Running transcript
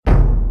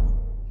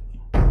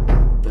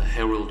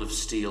Herald of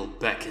Steel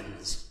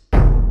beckons.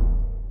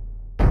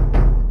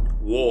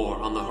 War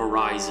on the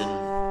horizon.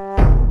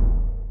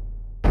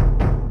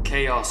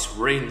 Chaos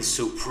reigns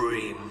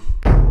supreme.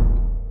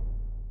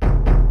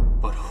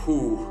 But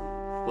who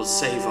will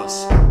save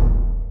us?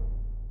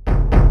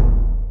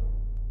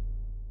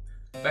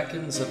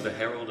 Beckons of the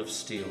Herald of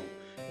Steel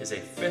is a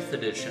 5th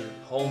edition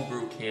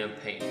homebrew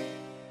campaign.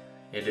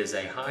 It is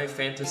a high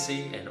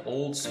fantasy and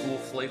old school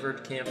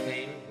flavored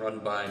campaign run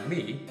by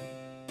me,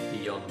 the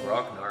young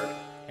Grognard,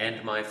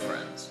 and my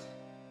friends.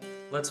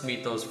 Let's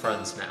meet those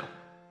friends now.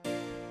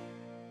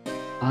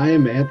 I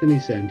am Anthony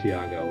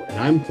Santiago, and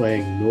I'm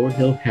playing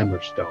Norhill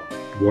Hammerstone,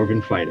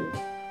 Dwarven Fighter.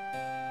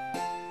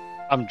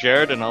 I'm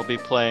Jared, and I'll be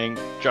playing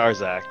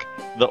Jarzak,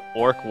 the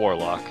Orc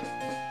Warlock.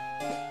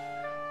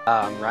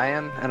 I'm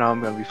Ryan, and I'm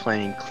going to be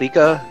playing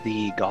Klika,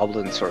 the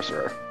Goblin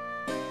Sorcerer.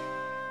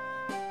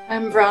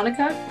 I'm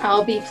Veronica.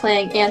 I'll be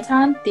playing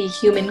Anton, the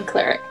Human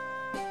Cleric.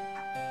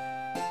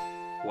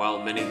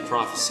 While many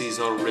prophecies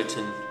are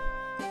written,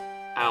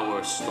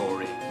 our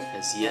story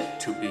has yet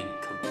to be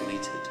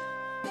completed.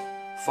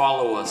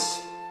 Follow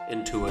us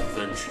into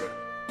adventure.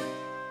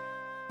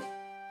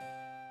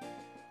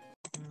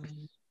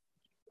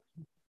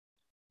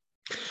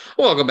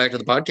 Welcome back to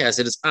the podcast.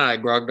 It is I,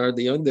 Grognard,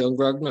 the young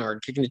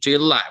Grognard, kicking it to you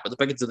live with the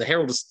Beckons of the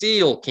Herald of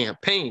Steel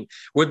campaign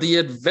with the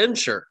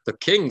adventure, the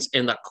kings,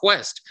 and the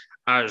quest,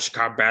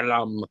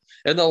 Ashkabelam.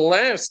 In the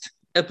last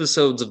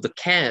episodes of the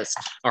cast,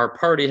 our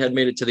party had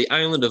made it to the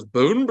island of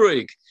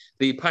Bonebreak,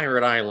 the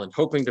pirate island,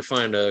 hoping to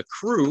find a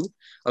crew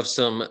of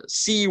some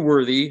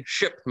seaworthy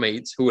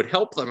shipmates who would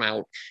help them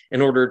out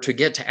in order to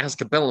get to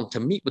Azkaban to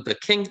meet with the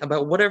king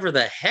about whatever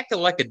the heck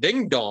like a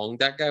ding-dong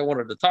that guy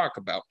wanted to talk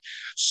about.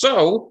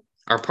 So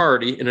our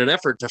party, in an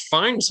effort to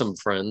find some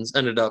friends,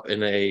 ended up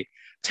in a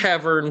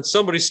tavern.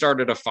 Somebody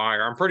started a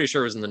fire. I'm pretty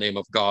sure it was in the name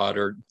of God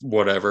or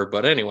whatever.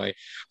 But anyway,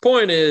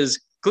 point is,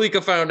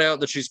 Klika found out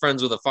that she's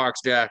friends with a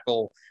fox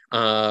jackal.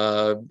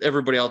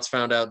 Everybody else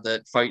found out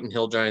that fighting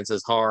hill giants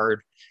is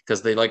hard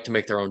because they like to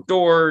make their own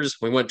doors.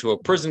 We went to a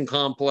prison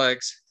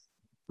complex.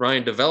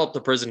 Ryan developed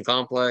a prison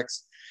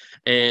complex,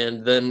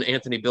 and then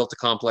Anthony built a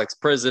complex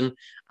prison.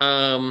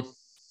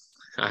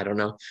 I don't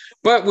know,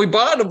 but we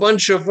bought a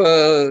bunch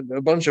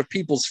of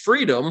people's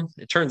freedom.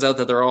 It turns out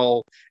that they're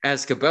all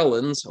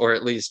Azkabellans, or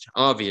at least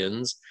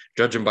Avians,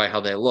 judging by how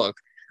they look.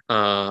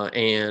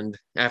 And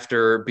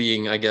after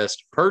being, I guess,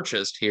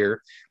 purchased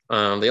here,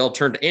 they all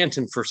turned to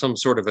Anton for some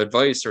sort of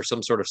advice or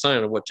some sort of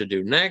sign of what to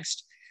do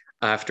next.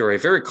 After a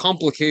very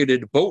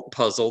complicated boat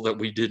puzzle that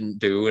we didn't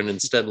do and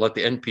instead let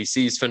the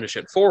NPCs finish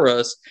it for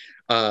us,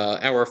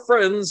 our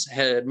friends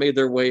had made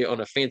their way on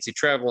a fancy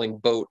traveling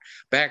boat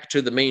back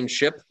to the main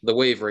ship, the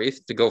Wave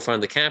Wraith, to go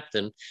find the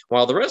captain,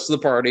 while the rest of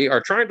the party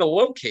are trying to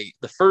locate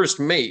the first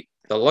mate,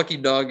 the lucky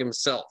dog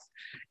himself.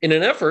 In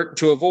an effort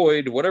to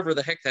avoid whatever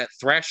the heck that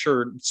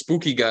Thrasher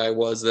spooky guy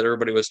was that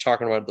everybody was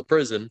talking about at the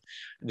prison,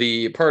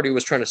 the party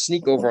was trying to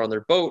sneak over on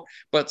their boat,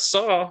 but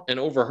saw and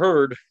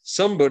overheard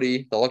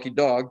somebody, the lucky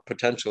dog,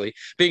 potentially,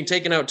 being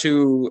taken out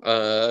to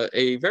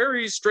a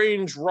very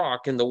strange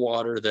rock in the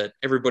water that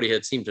everybody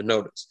had seemed to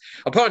notice.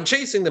 Upon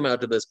chasing them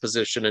out to this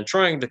position and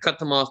trying to cut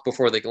them off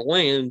before they could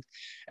land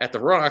at the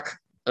rock,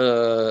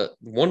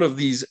 one of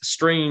these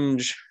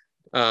strange...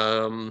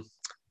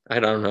 I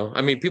don't know.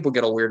 I mean, people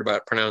get all weird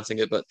about pronouncing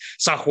it, but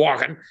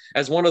Sahwagan,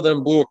 as one of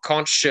them blew a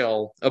conch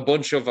shell, a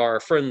bunch of our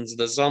friends,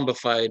 the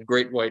zombified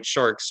great white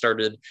sharks,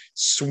 started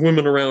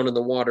swimming around in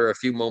the water a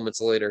few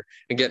moments later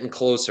and getting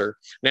closer.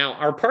 Now,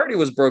 our party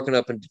was broken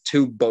up into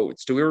 2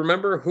 boats. Do we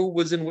remember who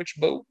was in which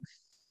boat?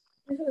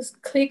 It was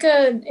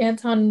Klika and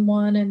Anton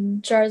one,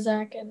 and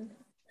Jarzak and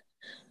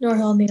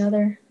Norhill the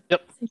other.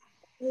 Yep.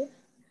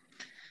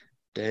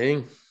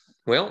 Dang.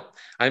 Well,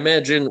 I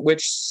imagine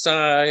which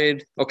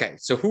side. Okay,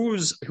 so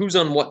who's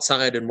on what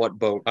side and what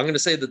boat? I'm going to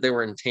say that they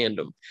were in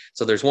tandem.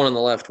 So there's one on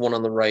the left, one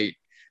on the right.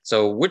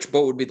 So which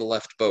boat would be the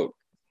left boat?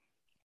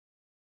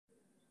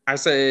 I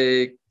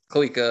say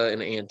Klika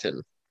and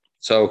Anton.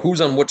 So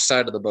who's on which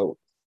side of the boat?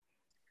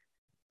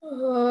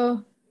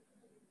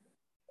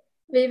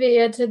 Maybe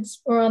Anton's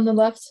more on the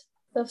left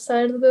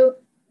side of the boat.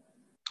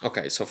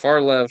 Okay, so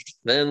far left.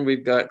 Then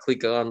we've got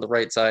Klika on the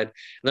right side. And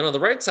then on the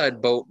right side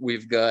boat,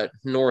 we've got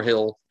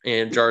Norhill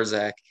and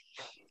Jarzak.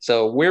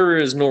 So where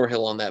is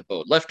Norhill on that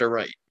boat? Left or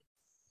right?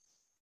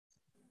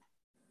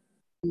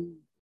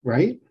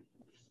 Right?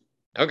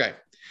 Okay.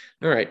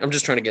 All right. I'm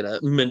just trying to get a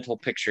mental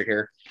picture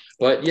here.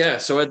 But yeah,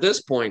 so at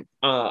this point,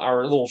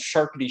 our little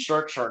sharkety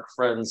shark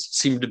friends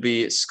seem to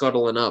be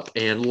scuttling up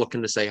and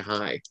looking to say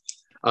hi.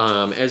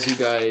 As you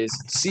guys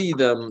see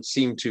them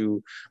seem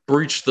to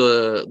breach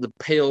the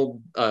pale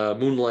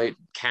moonlight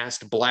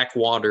cast black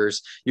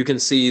waters, you can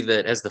see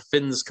that as the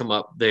fins come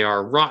up, they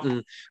are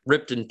rotten,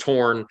 ripped and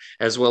torn,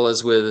 as well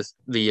as with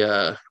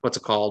the what's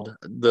it called,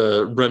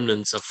 the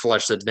remnants of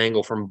flesh that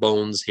dangle from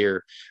bones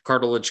here,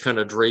 cartilage kind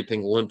of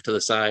draping limp to the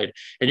side.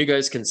 And you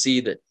guys can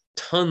see that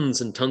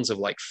tons and tons of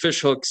like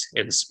fish hooks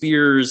and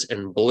spears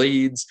and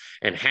blades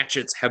and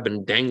hatchets have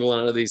been dangling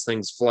out of these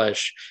things'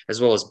 flesh,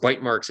 as well as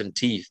bite marks and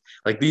teeth.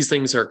 Like these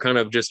things are kind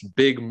of just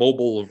big,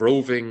 mobile,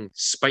 roving,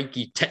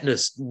 spiky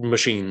tetanus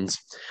machines.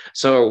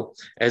 So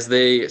as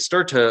they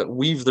start to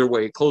weave their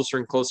way closer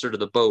and closer to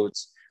the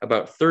boats,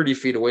 about 30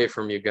 feet away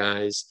from you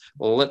guys,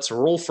 well, let's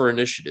roll for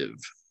initiative.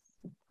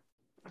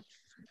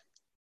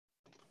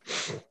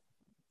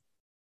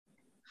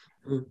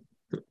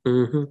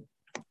 Mm-hmm.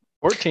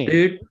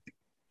 14.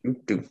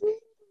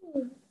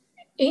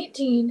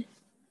 18.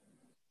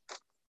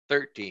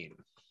 13.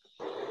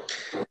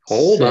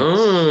 Hold 6.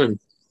 on.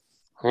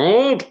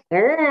 Hold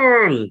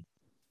on.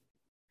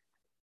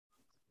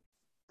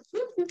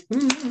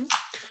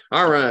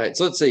 All right.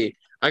 So let's see.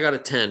 I got a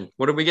 10.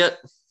 What did we get?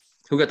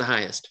 Who got the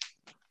highest?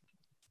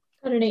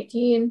 Got an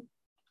 18.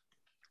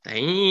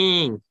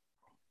 Dang.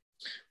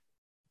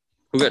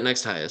 Who got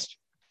next highest?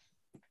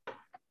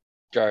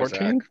 Jarzak.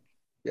 14?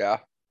 Yeah.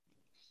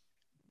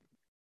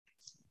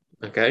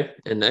 Okay.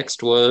 And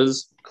next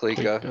was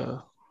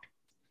Klika.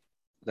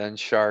 Then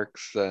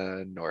Sharks.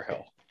 Then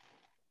Norhill.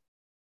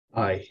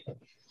 Aye.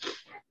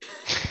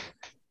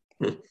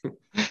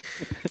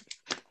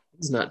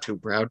 he's not too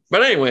proud.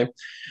 But anyway,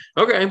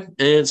 okay.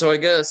 And so I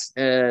guess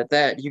at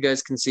that, you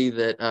guys can see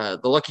that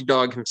the lucky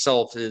dog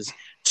himself is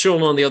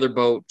chilling on the other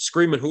boat,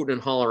 screaming, hooting,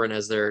 and hollering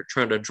as they're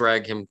trying to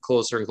drag him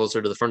closer and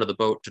closer to the front of the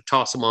boat to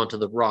toss him onto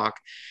the rock.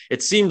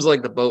 It seems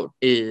like the boat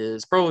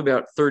is probably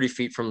about 30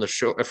 feet from the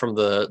shore, from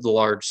the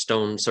large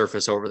stone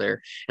surface over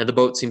there. And the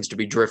boat seems to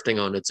be drifting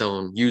on its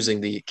own,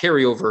 using the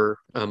carryover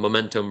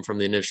momentum from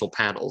the initial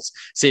paddles,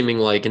 seeming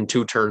like in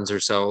 2 turns or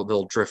so,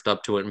 they'll drift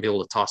up to it and be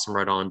able to toss them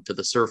right on to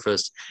the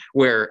surface,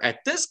 where at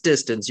this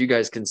distance, you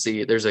guys can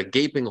see there's a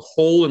gaping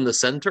hole in the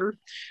center,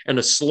 and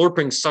a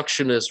slurping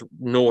suctionist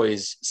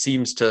noise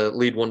seems to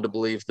lead one to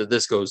believe that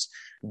this goes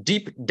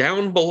deep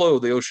down below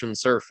the ocean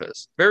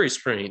surface. Very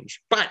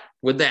strange. But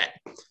with that,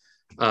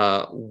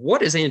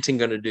 what is Anton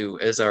going to do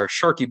as our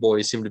Sharky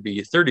boys seem to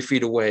be 30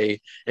 feet away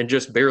and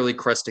just barely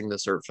cresting the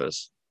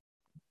surface?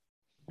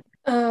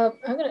 I'm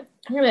gonna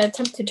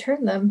attempt to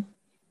turn them.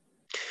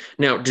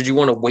 Now, did you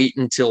want to wait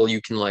until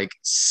you can like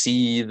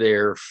see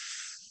their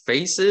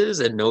faces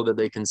and know that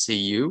they can see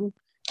you?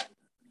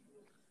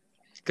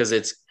 Because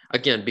it's,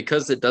 again,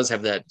 because it does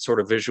have that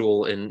sort of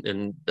visual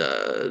and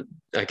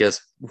I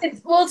guess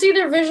It's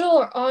either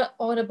visual or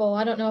audible.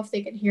 I don't know if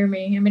they can hear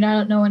me. I mean, I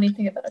don't know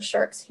anything about a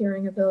shark's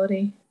hearing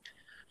ability.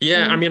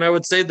 yeah, I mean, I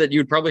would say that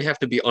you'd probably have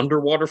to be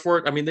underwater for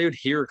it. I mean, they would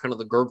hear kind of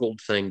the gurgled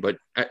thing, but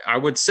I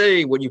would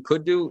say what you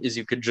could do is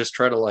you could just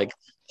try to like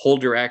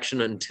hold your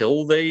action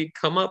until they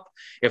come up.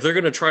 If they're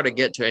going to try to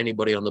get to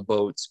anybody on the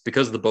boats,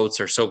 because the boats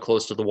are so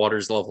close to the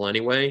water's level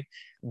anyway,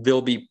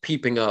 they'll be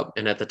peeping up.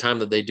 And at the time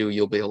that they do,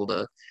 you'll be able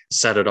to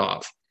set it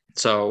off.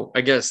 So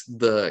I guess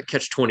the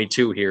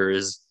catch-22 here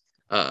is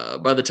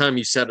by the time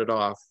you set it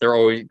off, they're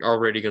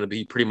already going to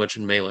be pretty much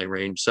in melee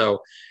range.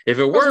 So if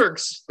it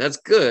works, that's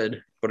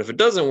good. But if it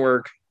doesn't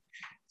work,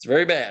 it's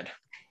very bad.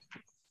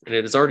 And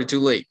it is already too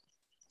late.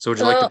 So would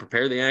you like to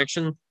prepare the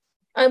action?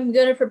 I'm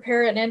going to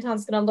prepare it, and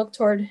Anton's going to look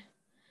toward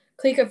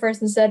Klika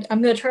first and said,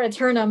 I'm going to try to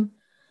turn him.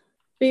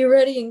 Be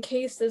ready in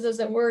case this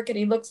doesn't work. And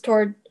he looks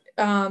toward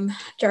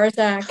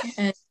Jarzak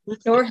and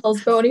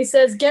Norhill's boat, and he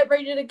says, get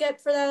ready to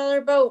get for that other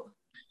boat.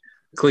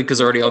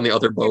 Klika's already on the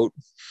other boat.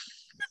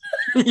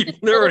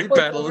 They're already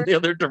paddling the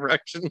other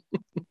direction.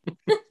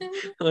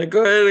 Like,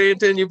 go ahead,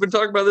 Anton. You've been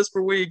talking about this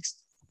for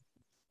weeks.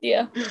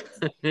 Yeah.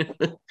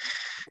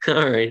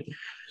 All right.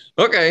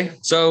 Okay.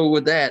 So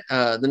with that,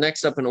 the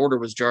next up in order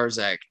was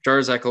Jarzak.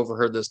 Jarzak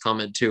overheard this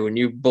comment too, and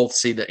you both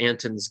see that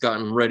Anton's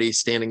gotten ready,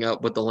 standing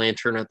up with the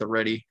lantern at the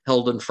ready,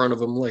 held in front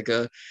of him like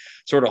a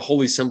sort of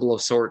holy symbol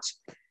of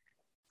sorts.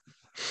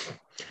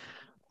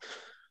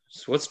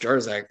 So what's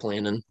Jarzak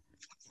planning?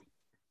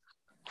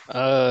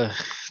 I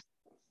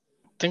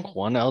think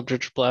one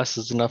Eldritch Blast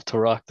is enough to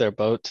rock their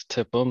boat to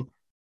tip them.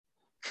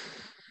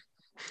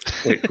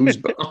 Wait, whose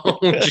boat? Oh,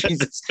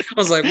 Jesus. I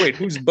was like, wait,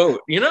 whose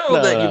boat? You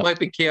know that you might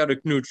be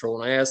chaotic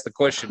neutral. And I asked the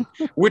question,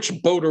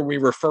 which boat are we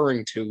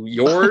referring to?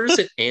 Yours,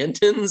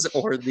 Anton's,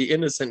 or the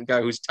innocent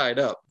guy who's tied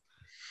up?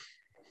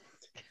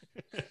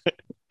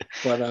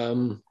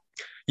 But,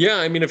 yeah,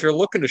 I mean, if you're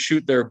looking to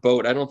shoot their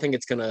boat, I don't think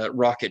it's going to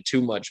rock it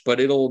too much, but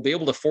it'll be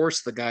able to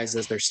force the guys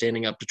as they're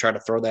standing up to try to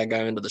throw that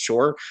guy into the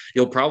shore.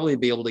 You'll probably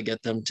be able to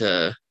get them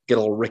to get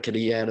a little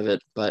rickety out of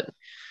it, but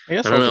I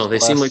don't know. They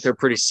seem like they're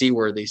pretty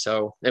seaworthy,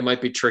 so it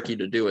might be tricky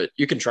to do it.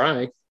 You can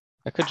try.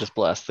 I could just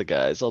blast the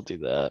guys. I'll do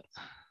that.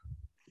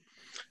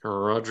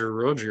 Roger,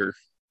 Roger.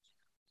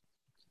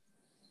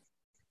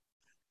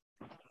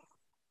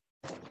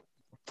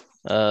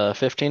 Uh,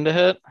 15 to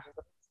hit.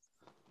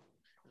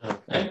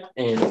 Okay.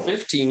 And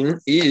 15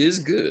 is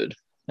good.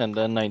 And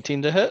then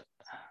 19 to hit.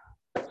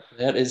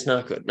 That is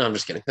not good. No, I'm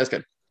just kidding. That's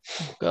good.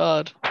 Oh,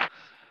 God.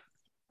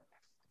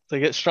 They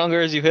get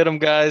stronger as you hit them,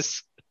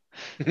 guys.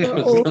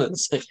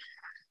 That's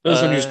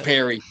when you use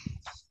parry.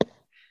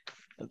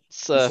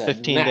 It's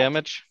 15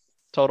 damage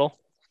total.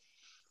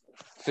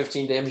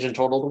 15 damage in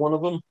total to one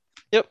of them?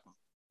 Yep.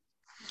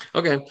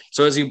 Okay,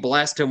 so as you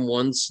blast him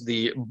once,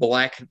 the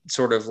black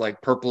sort of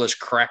like purplish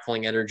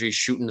crackling energy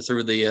shooting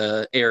through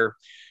the air.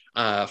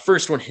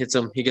 First one hits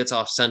him, he gets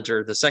off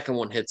center. The second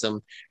one hits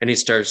him, and he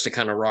starts to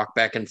kind of rock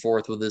back and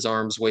forth with his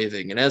arms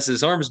waving. And as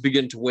his arms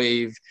begin to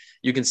wave,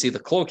 you can see the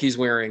cloak he's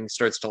wearing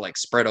starts to like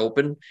spread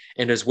open,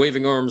 and his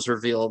waving arms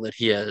reveal that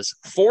he has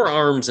 4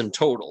 arms in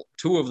total,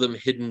 2 of them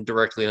hidden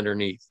directly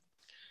underneath.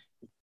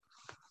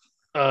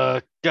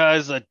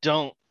 Guys, I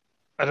don't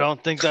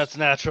think that's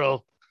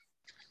natural.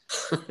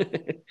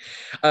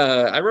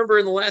 I remember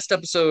in the last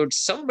episode,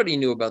 somebody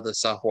knew about the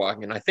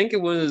Sahwag, and I think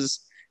it was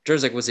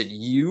Jersey. Was it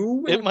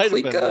you It and might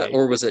have been Klika, me.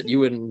 or was it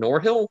you and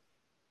Norhill?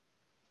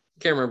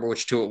 Can't remember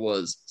which two it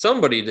was.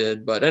 Somebody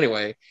did, but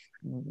anyway,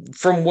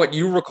 from what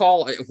you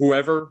recall,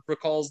 whoever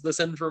recalls this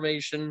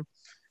information,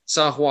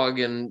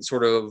 Sahwagan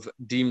sort of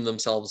deem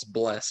themselves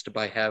blessed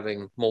by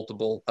having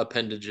multiple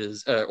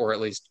appendages, or at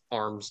least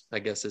arms, I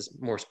guess is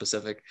more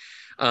specific.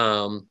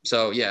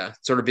 So yeah,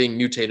 sort of being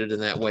mutated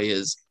in that way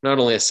is not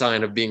only a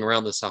sign of being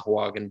around the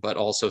Sahwagan, but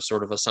also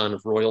sort of a sign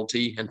of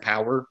royalty and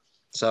power.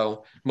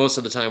 So most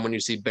of the time when you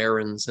see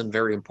barons and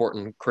very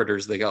important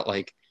critters, they got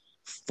like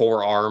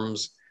 4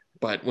 arms.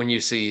 But when you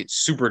see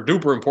super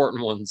duper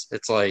important ones,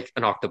 it's like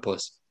an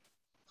octopus.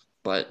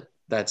 But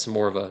that's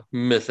more of a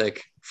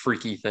mythic,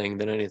 freaky thing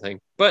than anything.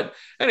 But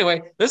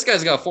anyway, this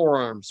guy's got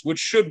 4 arms, which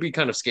should be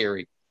kind of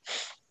scary.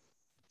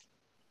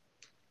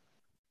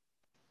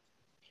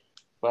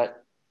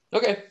 But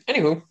okay,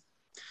 anywho.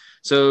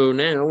 So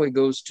now it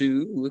goes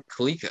to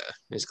Klika.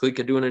 Is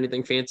Klika doing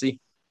anything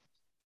fancy?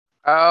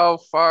 How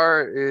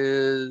far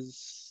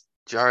is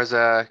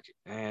Jarzak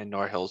and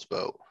Norhill's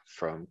boat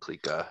from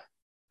Klika?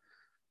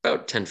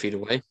 About 10 feet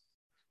away.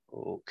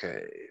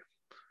 Okay.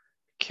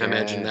 I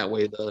imagine that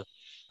way the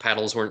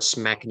paddles weren't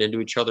smacking into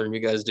each other and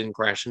you guys didn't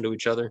crash into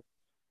each other.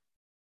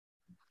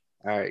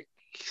 All right.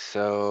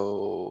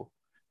 So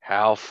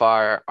how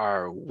far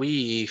are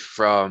we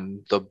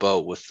from the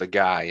boat with the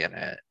guy in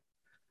it?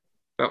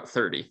 About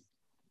 30.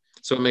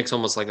 So it makes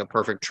almost like a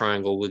perfect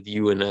triangle with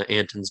you and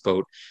Anton's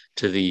boat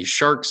to the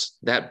sharks,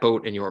 that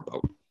boat, and your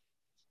boat.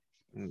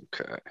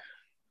 Okay.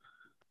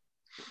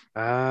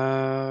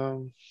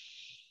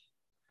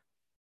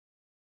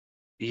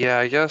 Yeah,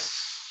 I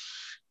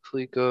guess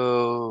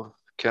Kliko,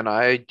 can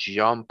I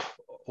jump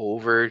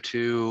over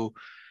to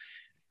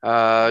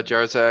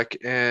Jarzak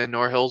and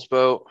Norhill's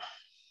boat?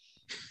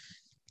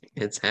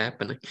 It's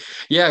happening.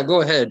 Yeah,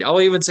 go ahead.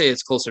 I'll even say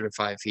it's closer to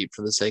 5 feet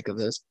for the sake of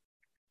this.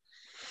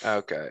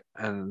 Okay.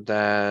 And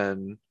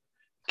then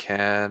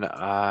can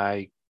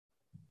I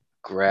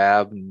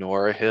grab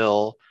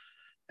Norhill?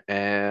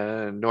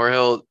 And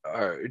Norhill,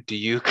 do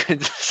you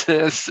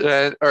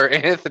consent, or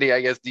Anthony, I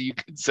guess, do you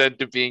consent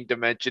to being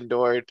dimension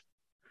doored?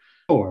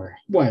 Sure,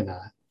 why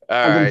not? All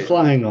I've been right.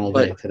 flying all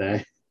day But-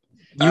 today.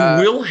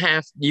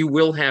 You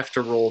will have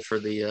to roll for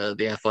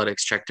the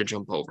athletics check to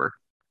jump over.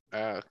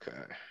 Okay.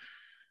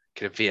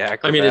 Can it be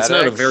acrobatics? I mean, it's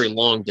not a very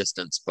long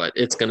distance, but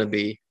it's going to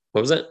be.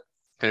 What was it?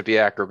 Can it be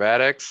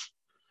acrobatics?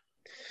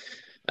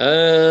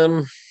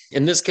 In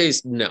this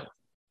case, no.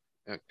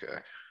 Okay.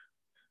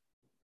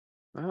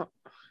 Well,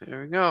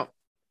 here we go.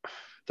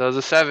 Does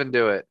a 7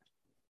 do it?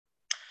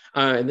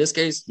 In this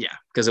case, yeah,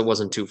 because it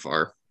wasn't too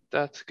far.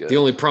 That's good. The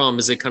only problem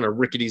is it kind of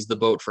ricketies the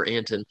boat for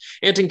Anton.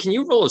 Anton, can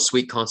you roll a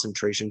sweet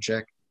concentration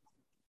check?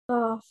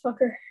 Oh,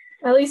 fucker.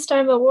 At least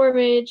I'm a war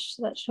mage,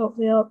 so that should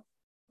hopefully help.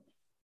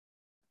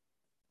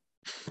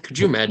 Could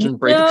you imagine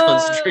break No.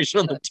 concentration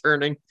on the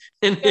turning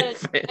and it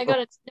failed? I got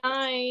a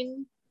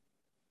 9.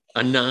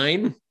 A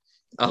 9?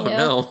 Oh Yeah.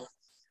 no!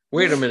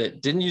 Wait a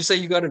minute. Didn't you say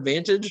you got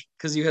advantage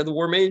because you had the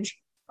war mage?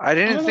 I I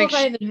didn't don't know think if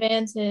I have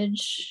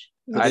advantage.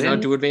 Did I they not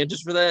didn't- do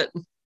advantage for that?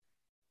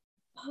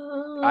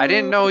 I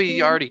didn't know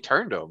he already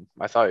turned him.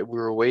 I thought we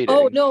were waiting.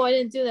 Oh, no, I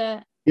didn't do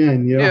that. Yeah,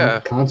 and you don't Yeah.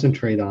 have to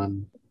concentrate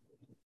on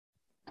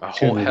A whole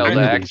shooting held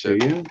enemies, action.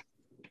 do you?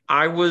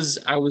 I was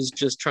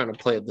just trying to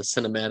play the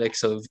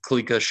cinematics of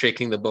Klika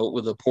shaking the boat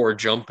with a poor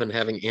jump and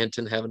having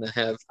Anton having to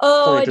have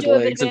Oh, I planted do have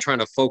legs and advantage. trying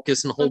to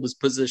focus and hold his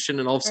position,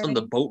 and all of a sudden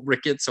the boat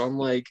rickets. So I'm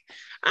like,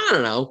 I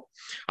don't know.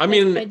 I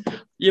mean,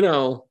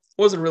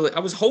 wasn't really. I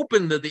was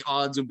hoping that the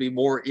odds would be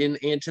more in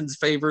Anton's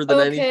favor than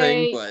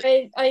anything, but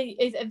I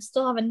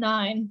still have a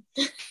 9.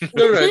 no,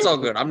 it's all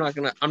good. I'm not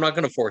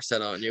gonna force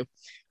that on you.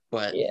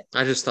 But Yeah.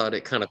 I just thought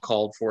it kind of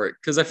called for it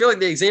because I feel like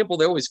the example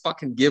they always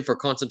fucking give for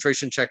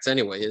concentration checks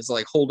anyway is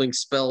like holding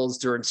spells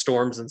during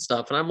storms and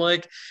stuff. And I'm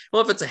like,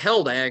 well, if it's a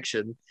held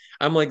action,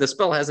 I'm like, the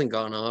spell hasn't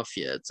gone off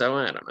yet. So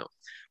I don't know.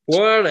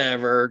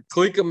 Whatever.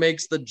 Klika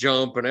makes the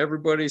jump and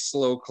everybody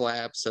slow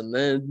claps and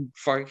then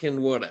fucking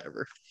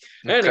whatever.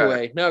 Okay.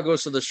 Anyway, now it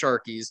goes to the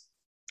Sharkies.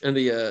 And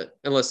the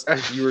unless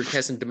you were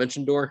casting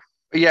Dimension Door.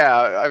 Yeah,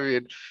 I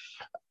mean,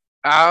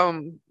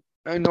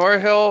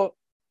 Norhill,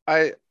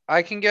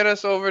 I can get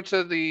us over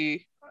to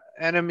the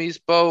enemy's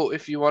boat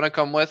if you want to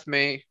come with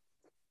me.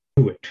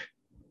 Do it.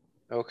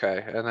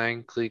 Okay, and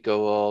then Kliko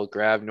will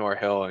grab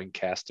Norhill and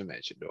cast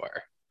Dimension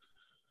Door.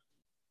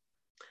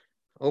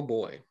 Oh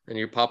boy. And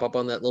you pop up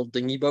on that little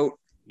dinghy boat.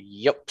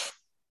 Yep.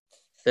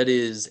 That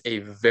is a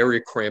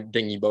very cramped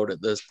dinghy boat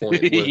at this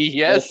point. With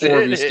Yes, all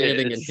four of you it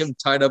standing and is. him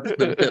tied up in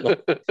the middle.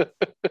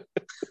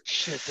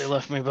 Shit, they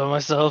left me by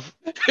myself.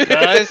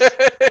 Guys?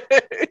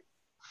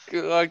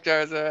 Good luck,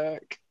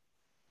 Jarzak.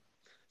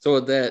 So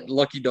with that,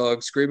 Lucky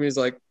Dog screaming is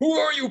like, "Who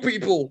are you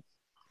people?"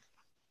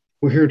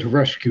 We're here to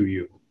rescue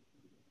you.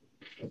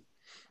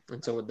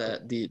 And so with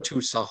that, the two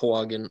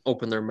Sahuagin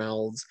open their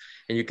mouths,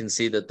 and you can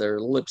see that their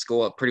lips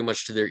go up pretty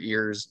much to their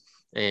ears,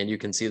 and you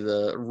can see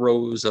the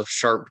rows of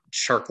sharp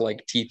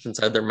shark-like teeth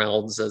inside their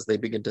mouths as they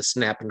begin to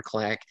snap and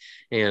clack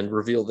and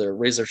reveal their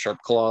razor-sharp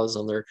claws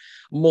on their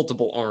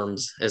multiple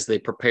arms as they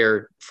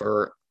prepare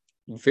for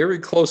very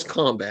close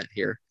combat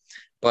here.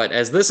 But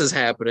as this is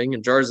happening,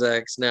 and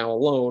Jarzak's now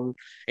alone,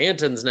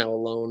 Anton's now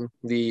alone,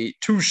 the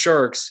two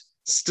sharks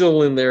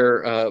still in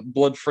their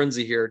blood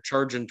frenzy here,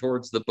 charging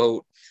towards the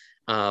boat.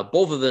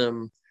 Both of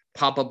them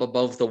pop up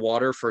above the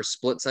water for a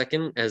split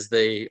second as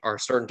they are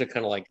starting to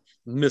kind of like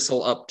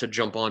missile up to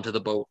jump onto the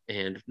boat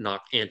and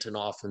knock Anton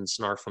off and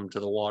snarf him to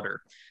the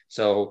water.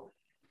 So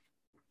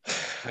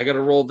I got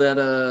to roll that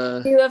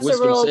You have to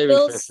wisdom roll saving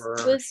throw Bill's for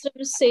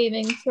wisdom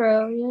saving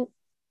throw.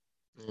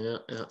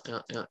 Yep.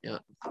 Yeah.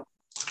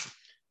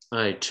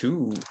 I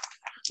too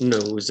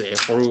know their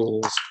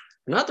rules.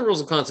 Not the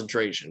rules of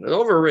concentration.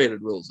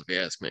 Overrated rules, if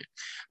you ask me.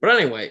 But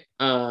anyway,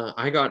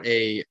 I got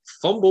a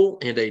fumble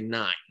and a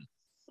 9,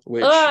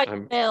 which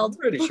I'm failed.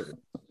 pretty sure.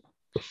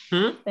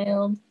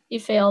 Failed. You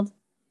failed.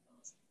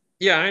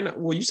 Yeah, I know.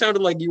 Well, you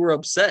sounded like you were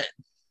upset.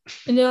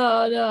 No,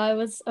 I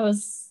was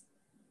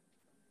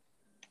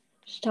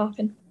just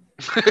talking.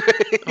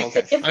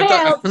 Okay.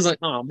 I was like,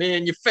 oh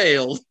man, you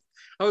failed.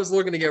 I was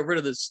looking to get rid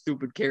of this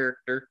stupid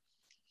character.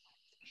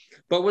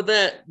 But with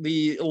that,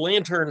 the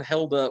lantern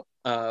held up.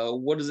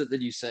 What is it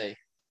that you say?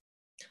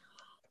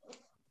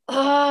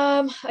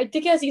 I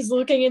think as he's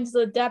looking into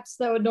the depths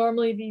that would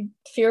normally be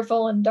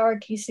fearful and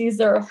dark, he sees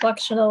the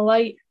reflection of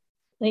light,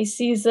 and he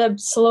sees them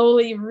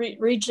slowly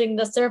reaching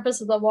the surface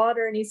of the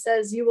water, and he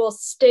says, "You will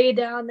stay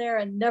down there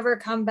and never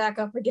come back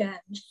up again."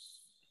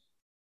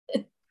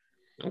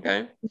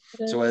 Okay.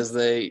 So as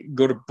they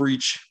go to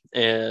breach,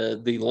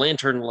 the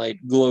lantern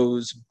light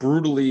glows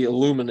brutally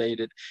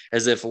illuminated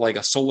as if like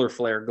a solar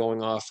flare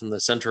going off in the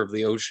center of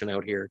the ocean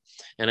out here.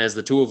 And as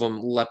the two of them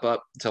leap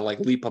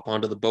up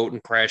onto the boat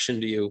and crash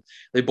into you,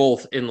 they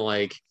both in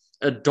like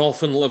a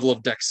dolphin level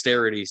of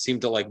dexterity seem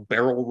to like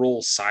barrel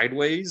roll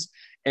sideways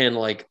and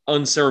like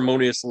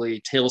unceremoniously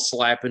tail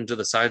slap into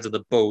the sides of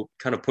the boat,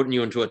 kind of putting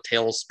you into a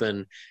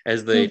tailspin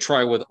as they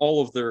try with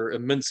all of their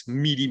immense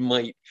meaty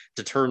might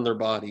to turn their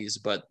bodies.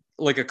 But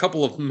like a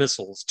couple of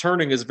missiles,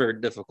 turning is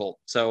very difficult.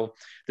 So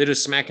they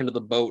just smack into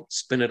the boat,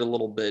 spin it a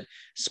little bit,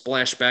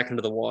 splash back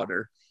into the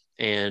water.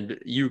 And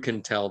you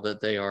can tell that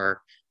they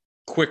are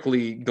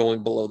quickly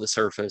going below the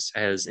surface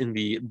as in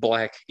the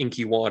black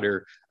inky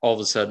water, all of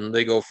a sudden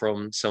they go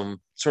from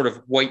some sort of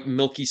white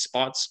milky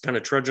spots kind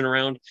of trudging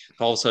around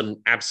to all of a sudden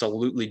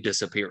absolutely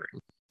disappearing.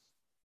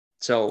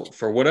 So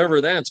for whatever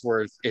that's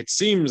worth, it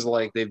seems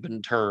like they've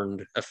been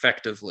turned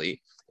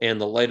effectively, and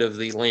the light of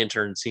the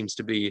lantern seems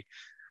to be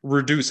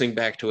reducing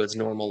back to its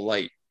normal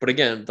light. But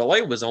again, the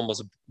light was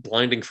almost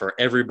blinding for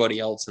everybody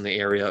else in the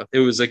area. It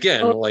was,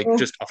 again, like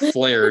just a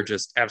flare,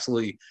 just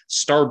absolutely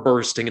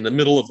starbursting in the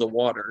middle of the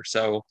water.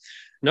 So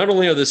not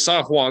only are the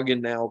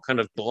Sahuagin now kind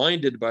of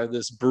blinded by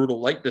this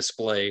brutal light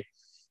display,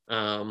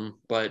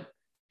 but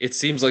it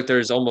seems like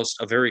there's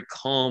almost a very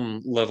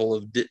calm level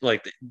of,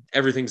 like,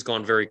 everything's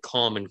gone very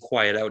calm and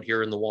quiet out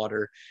here in the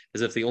water,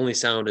 as if the only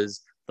sound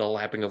is the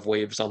lapping of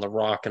waves on the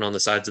rock and on the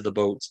sides of the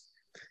boats.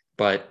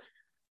 But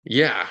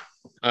yeah,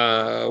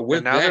 with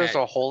and now that, there's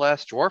a whole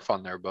ass dwarf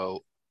on their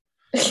boat.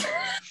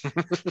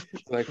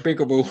 like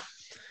peekaboo.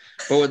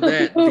 But with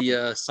that,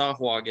 the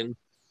Sahuagin,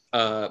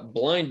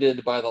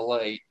 blinded by the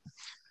light,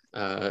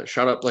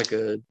 shot up like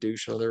a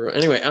douche on the road.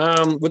 Anyway,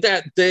 with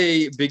that,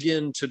 they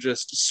begin to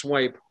just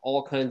swipe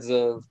all kinds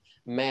of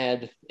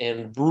mad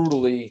and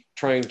brutally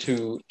trying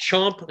to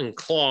chomp and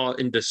claw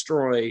and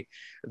destroy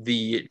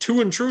the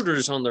two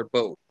intruders on their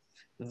boat.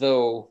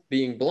 Though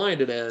being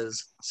blinded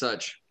as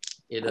such,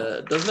 it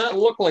does not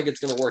look like it's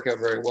going to work out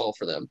very well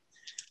for them.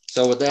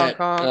 So with that,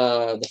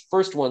 the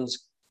first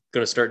one's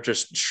going to start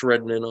just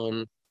shredding in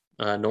on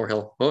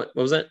Norhill. What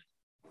was that?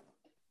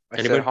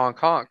 I said Hong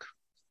Kong.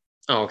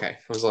 Oh, okay.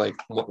 I was like,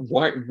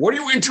 what are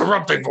you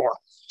interrupting for?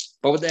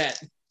 But with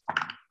that,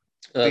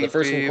 the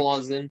first one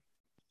claws in.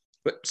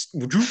 But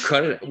would you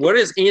cut it? What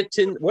is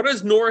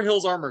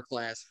Norhill's armor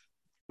class?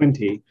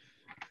 20.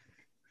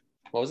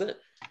 What was it?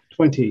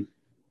 20.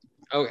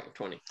 Okay,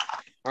 20.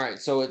 All right,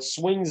 so it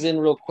swings in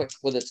real quick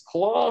with its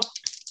claw.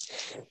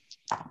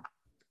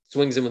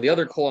 Swings in with the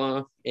other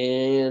claw.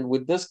 And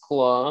with this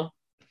claw,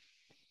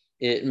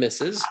 it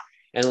misses.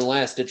 And then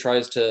last, it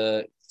tries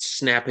to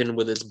snap in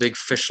with its big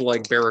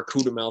fish-like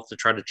barracuda mouth to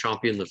try to chomp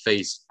you in the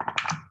face.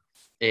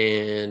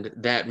 And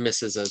that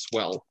misses as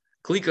well.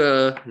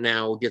 Klika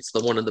now gets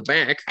the one in the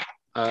back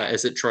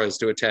as it tries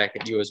to attack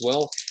at you as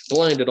well.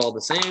 Blinded all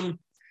the same.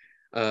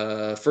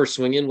 First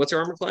swing in. What's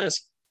your armor class?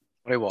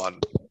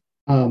 21.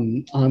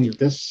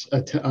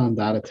 On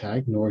that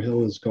attack,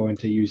 Norhill is going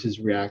to use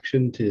his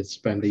reaction to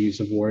spend a use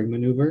of warring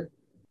maneuver.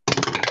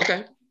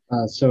 Okay.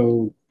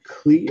 Hold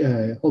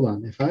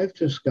on. If I've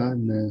just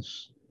gotten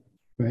this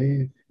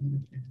right,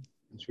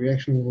 this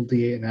reaction will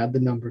D8 and add the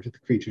number to the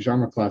creature's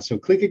armor class. So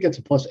Klika gets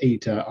a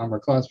 +8 to armor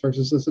class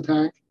versus this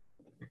attack.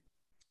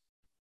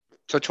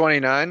 So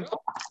 29.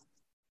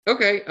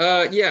 Okay.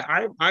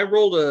 Yeah, I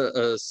rolled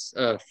a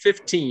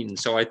 15,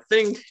 so I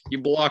think you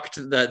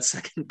blocked that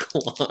second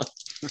claw.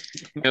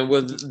 And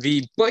with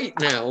the bite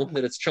now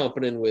that it's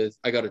chomping in with,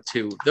 I got a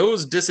 2.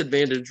 Those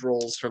disadvantage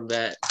rolls from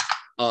that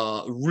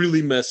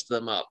really messed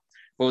them up.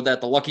 But with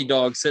that, the lucky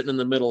dog sitting in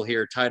the middle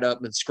here, tied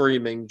up and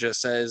screaming,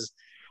 just says,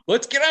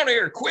 "Let's get out of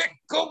here, quick!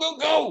 Go, go,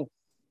 go!"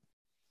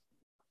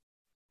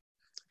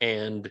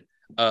 And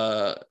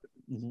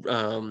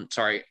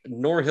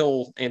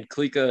Norhill and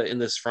Klika in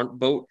this front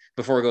boat,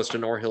 before it goes to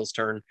Norhill's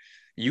turn,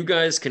 you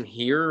guys can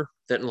hear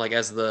that, like,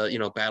 as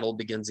the battle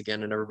begins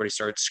again and everybody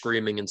starts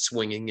screaming and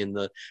swinging and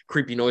the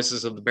creepy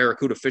noises of the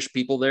barracuda fish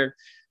people there,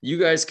 you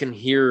guys can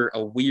hear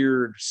a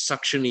weird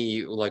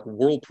suctiony, like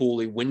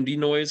whirlpool-y, windy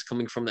noise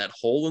coming from that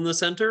hole in the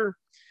center.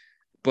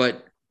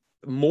 But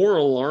more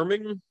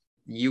alarming,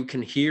 you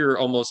can hear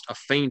almost a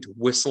faint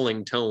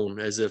whistling tone,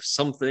 as if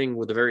something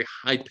with a very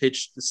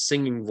high-pitched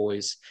singing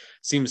voice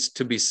seems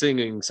to be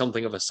singing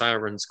something of a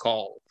siren's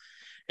call.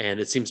 And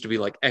it seems to be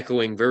like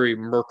echoing very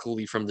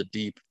murkily from the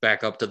deep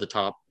back up to the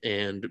top.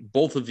 And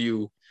both of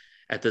you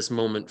at this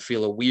moment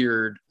feel a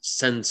weird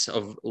sense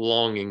of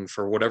longing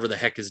for whatever the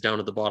heck is down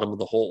at the bottom of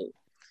the hole.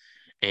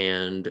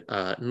 And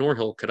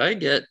Norhill, could I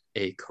get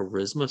a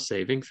charisma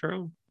saving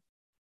throw?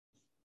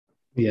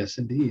 Yes,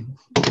 indeed.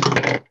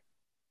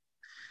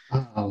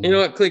 You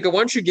know what, Klika, why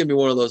don't you give me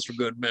one of those for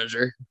good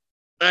measure?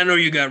 I know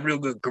you got real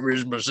good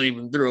charisma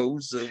saving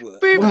throws. So,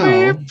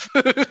 Well,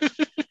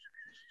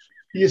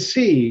 you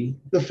see,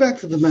 the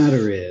fact of the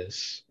matter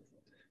is,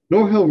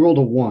 Norhill rolled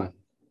a 1.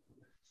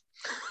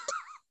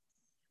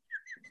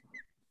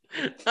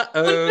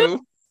 Uh-oh.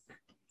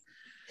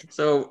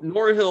 So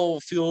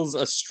Norhill feels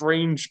a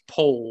strange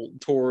pull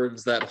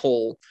towards that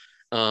hole,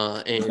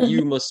 and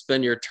you must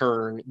spend your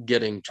turn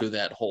getting to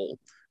that hole.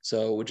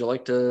 So would you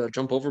like to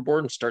jump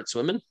overboard and start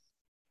swimming?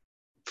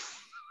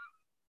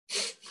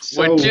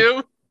 So Would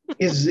you?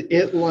 is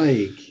it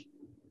like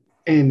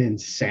an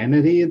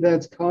insanity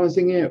that's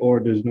causing it, or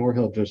does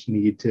Norhill just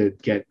need to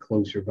get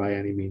closer by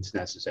any means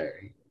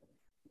necessary?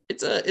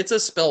 It's a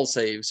spell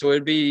save, so it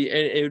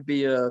would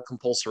be a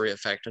compulsory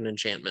effect, an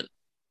enchantment,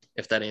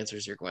 if that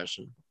answers your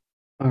question.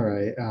 All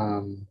right.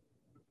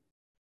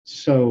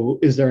 So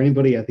is there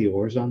anybody at the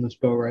oars on this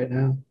boat right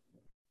now?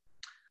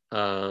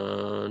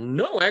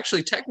 No,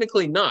 actually,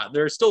 technically not.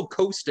 They're still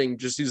coasting,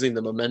 just using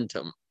the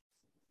momentum.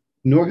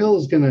 Norhill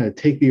is going to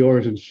take the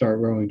oars and start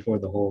rowing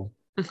toward the hole.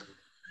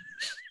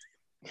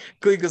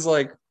 Klika's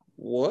like,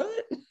 what?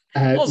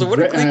 Also, what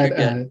did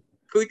Klika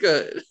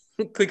get?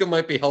 Klika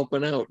might be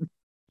helping out.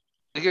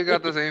 Klika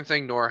got the same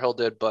thing Norhill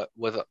did, but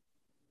with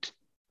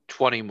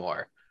 20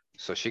 more.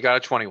 So she got a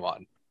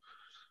 21.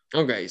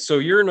 Okay, so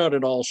you're not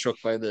at all shook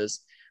by this,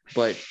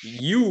 but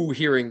you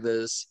hearing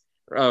this,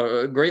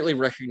 greatly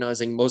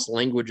recognizing most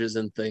languages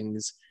and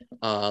things,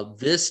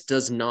 this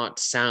does not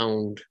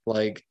sound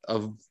like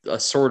a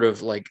sort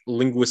of like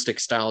linguistic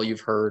style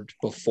you've heard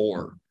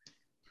before.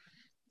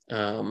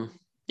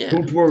 Yeah.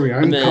 Don't worry,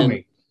 I'm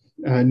coming.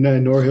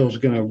 Norhill's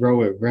going to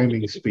row at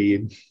ramming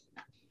speed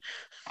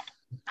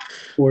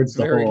towards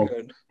the hole. Very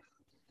good.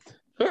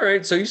 All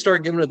right, so you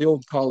start giving it the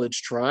old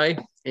college try,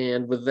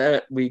 and with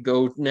that, we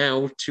go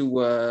now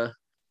to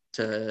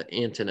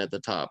Anton at the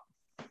top.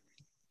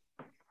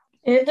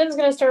 Anton's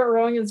gonna start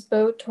rowing his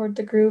boat toward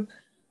the group.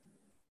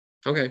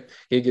 Okay, can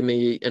you give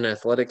me an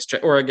athletics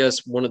check, or I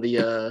guess one of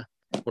the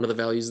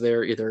values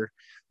there, either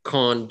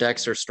con,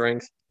 dex, or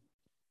strength?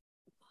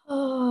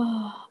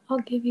 Oh, I'll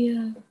give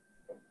you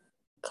a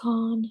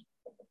con.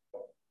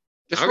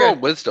 Just roll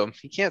wisdom.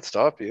 He can't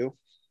stop you.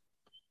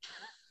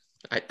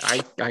 I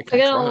can try.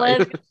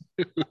 11.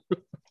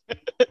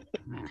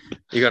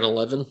 You got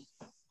 11?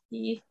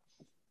 Yeah.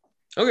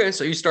 Okay,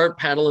 so you start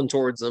paddling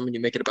towards them, and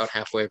you make it about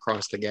halfway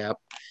across the gap.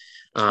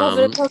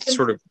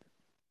 Sort of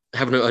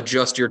having to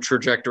adjust your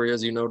trajectory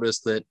as you notice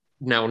that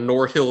now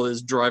Norhill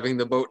is driving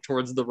the boat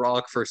towards the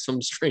rock for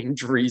some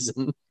strange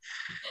reason.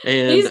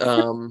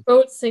 And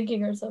boat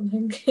sinking or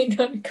something. You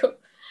gotta go.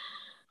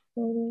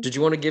 Did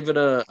you want to give it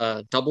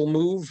a double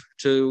move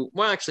to?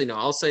 Well, actually, no.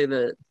 I'll say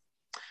that.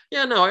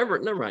 Yeah, no.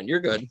 Never mind.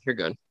 You're good. You're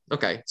good.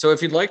 Okay. So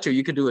if you'd like to,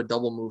 you could do a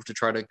double move to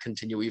try to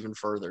continue even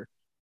further.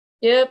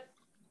 Yep.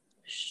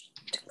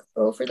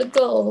 Go for the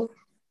goal.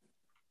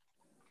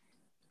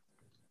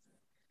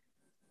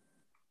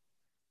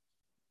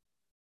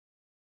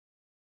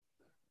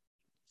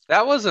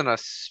 That wasn't a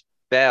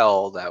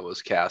spell that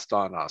was cast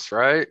on us,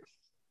 right?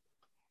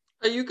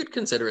 You could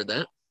consider it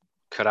that.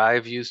 Could I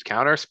have used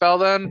counterspell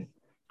then?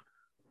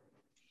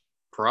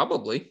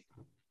 Probably.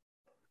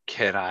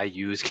 Can I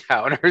use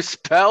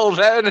counterspell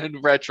then and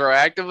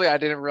retroactively? I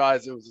didn't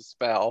realize it was a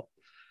spell.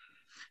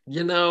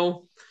 You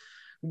know,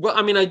 Well,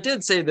 I mean, I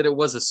did say that it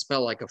was a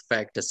spell-like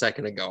effect a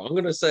second ago. I'm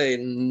going to say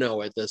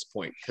no at this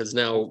point because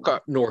now Okay.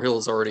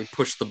 Norhill's already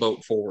pushed the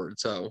boat forward.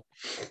 So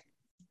at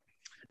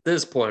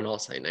this point, I'll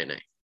say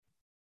nay.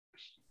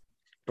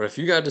 But if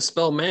you got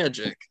dispel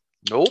magic,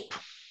 Nope.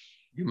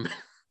 you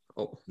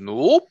oh,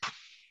 Nope.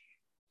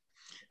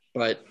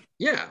 but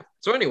yeah.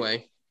 So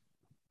anyway,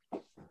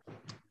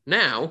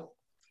 now,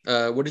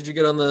 what did you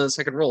get on the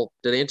second roll?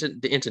 Anton,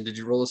 did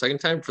you roll a second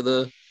time for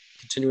the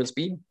continuing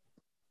speed? 1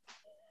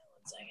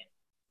 second.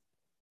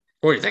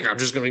 What do you think? I'm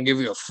just going to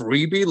give you a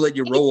freebie, let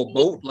you row a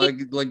boat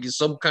like you're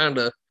some kind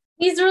of.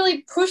 He's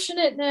really pushing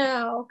it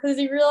now because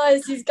he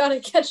realized he's got to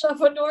catch up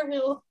with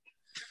Norhill.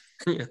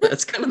 Yeah,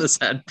 that's kind of the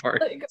sad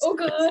part. Like, oh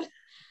god.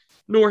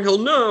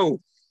 Norhill, no.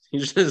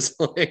 He's just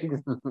like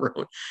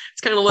rowing.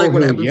 It's kind of like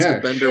what Norhill, happens to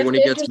yes. Bender when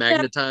he gets Intercept.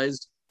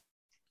 magnetized.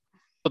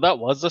 So that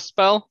was a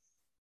spell?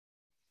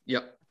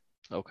 Yep.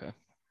 Okay.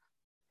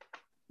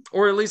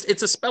 Or at least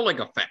it's a spell-like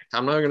effect.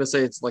 I'm not gonna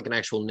say it's like an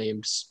actual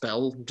named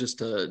spell, just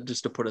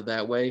to put it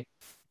that way.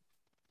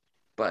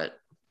 But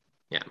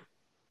yeah.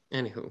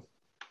 Anywho.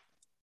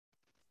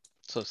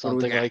 So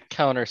something got? like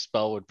counter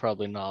spell would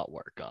probably not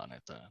work on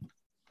it then.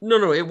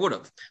 No, it would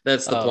have.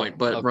 That's the Oh, point.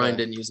 But okay. Ryan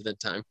didn't use it in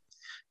time.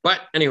 But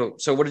anywho,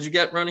 so what did you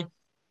get, Ronnie?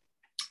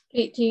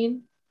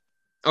 18.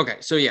 Okay,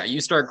 so yeah, you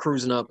start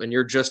cruising up and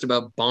you're just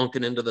about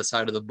bonking into the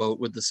side of the boat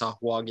with the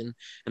Softwagon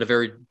and a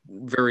very,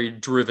 very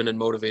driven and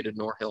motivated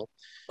Norhill.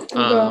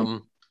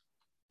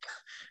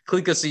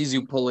 Klika sees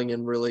you pulling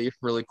in really,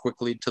 really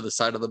quickly to the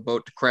side of the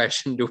boat to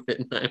crash into it,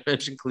 and I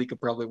imagine Klika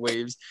probably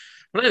waves.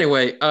 But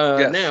anyway,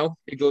 Yes. now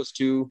it goes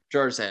to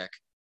Jarzak.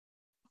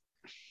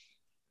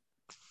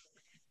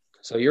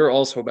 So you're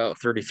also about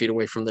 30 feet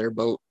away from their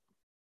boat.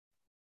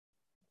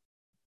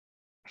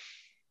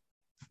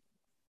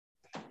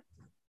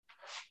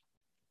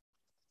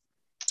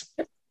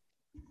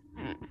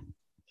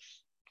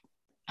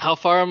 How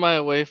far am I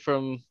away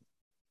from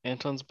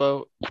Anton's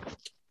boat?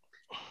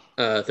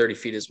 30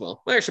 feet as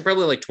well. Actually,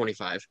 probably like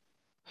 25.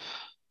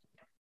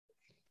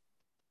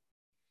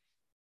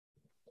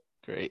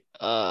 Great.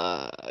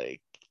 Can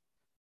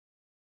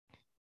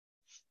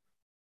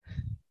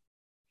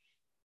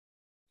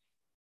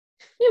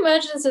you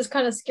imagine this is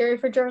kind of scary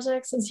for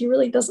Jarzak since he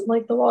really doesn't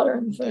like the water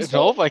in the first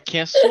Nope, place? I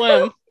can't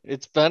swim.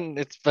 It's been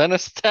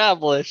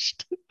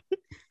established.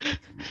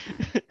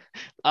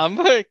 I'm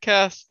gonna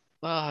cast.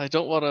 I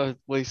don't want to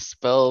waste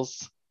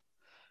spells.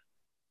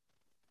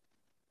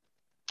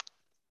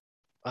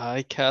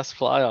 I cast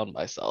fly on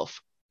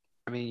myself.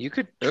 I mean, you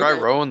could try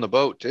Okay. rowing the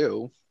boat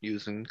too,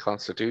 using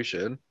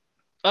Constitution.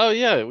 Oh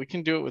yeah, we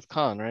can do it with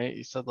con, right?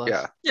 You said last.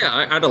 Yeah.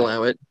 Yeah, I'd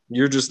allow it.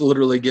 You're just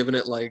literally giving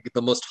it like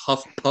the most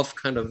huff puff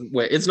kind of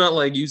way. It's not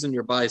like using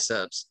your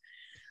biceps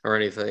or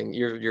anything.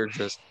 You're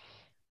just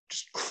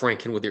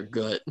cranking with your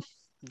gut.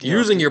 Yeah,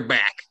 Using your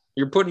back.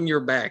 You're putting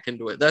your back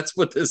into it. That's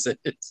what this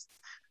is.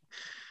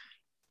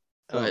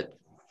 But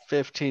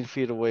 15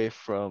 feet away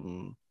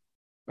from,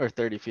 or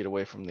 30 feet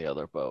away from the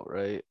other boat,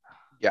 right?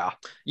 Yeah.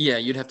 yeah,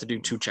 you'd have to do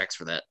 2 checks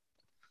for that.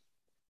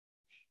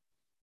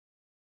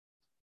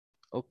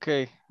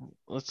 Okay,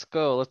 let's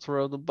go. Let's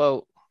row the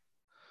boat.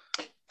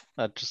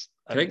 I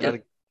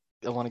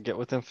want to get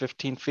within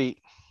 15 feet.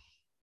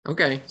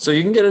 Okay, so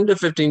you can get into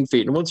 15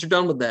 feet. And once you're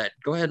done with that,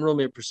 go ahead and roll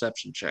me a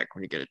perception check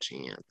when you get a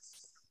chance.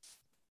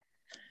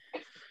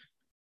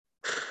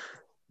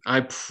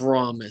 I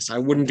promise I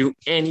wouldn't do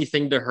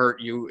anything to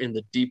hurt you in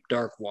the deep,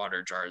 dark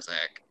water,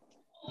 Jarzak.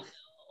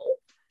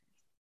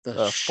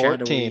 The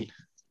 14.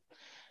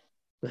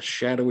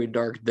 shadowy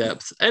dark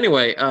depths.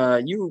 Anyway,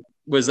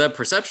 was that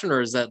perception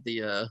or is that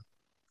the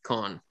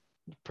con?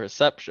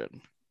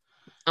 Perception.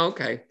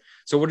 Okay.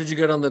 So what did you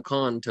get on the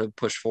con to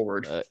push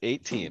forward?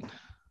 18.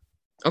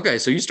 Okay,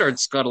 so you start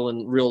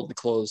scuttling real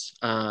close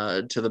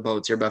to the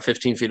boats. You're about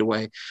 15 feet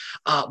away.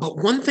 But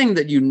one thing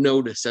that you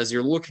notice as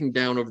you're looking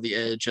down over the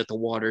edge at the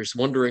waters,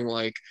 wondering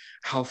like,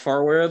 how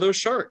far away are those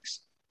sharks?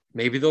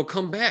 Maybe they'll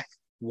come back.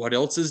 What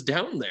else is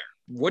down there?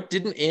 What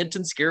didn't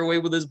Anton scare away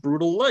with his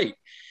brutal light?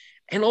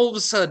 And all of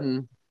a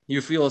sudden,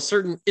 you feel a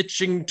certain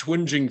itching,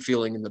 twinging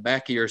feeling in the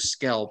back of your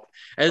scalp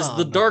as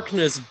the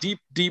darkness deep,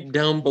 deep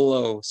down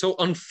below, so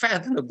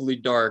unfathomably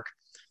dark,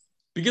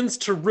 begins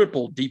to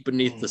ripple deep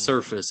beneath the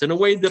surface in a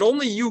way that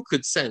only you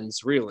could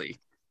sense, really.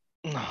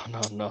 No,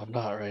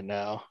 not right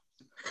now.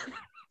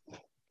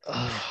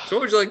 So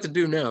what would you like to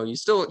do now?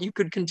 You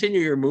could continue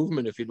your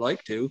movement if you'd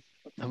like to.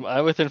 Am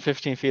I within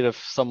 15 feet of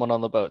someone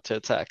on the boat to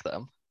attack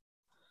them?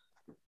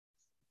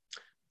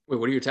 Wait,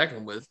 what are you attacking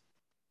them with?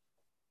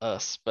 A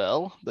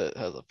spell that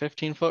has a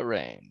 15-foot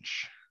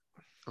range.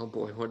 Oh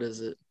boy, what is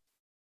it?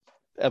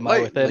 Am I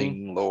within?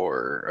 Lightning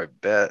lore, I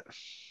bet.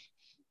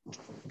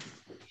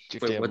 You're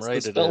Wait, damn what's the right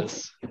it spell?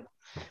 is.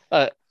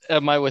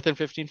 Am I within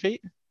 15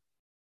 feet?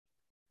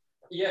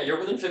 Yeah, you're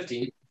within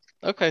 15.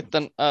 Okay,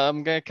 then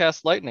I'm gonna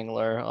cast lightning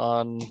lure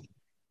on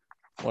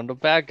one of the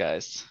bad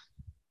guys.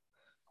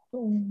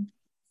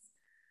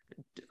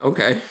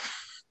 Okay.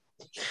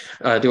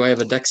 Do I have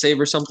a deck save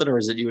or something, or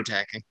is it you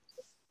attacking?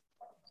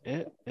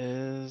 It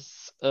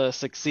is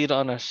succeed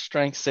on a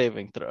strength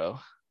saving throw.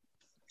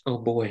 Oh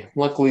boy.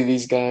 Luckily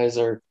these guys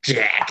are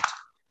jacked.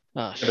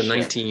 Oh, Got a shit.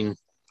 19.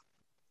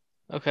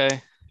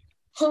 Okay.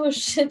 Oh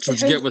shit! That's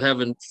what you get with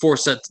having 4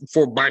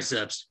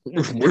 biceps.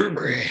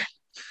 I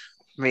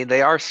mean,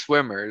 they are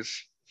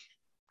swimmers.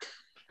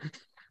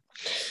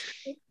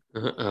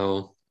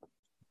 Uh-oh.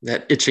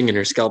 That itching in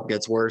her scalp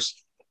gets worse.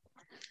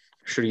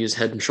 Should have used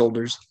Head and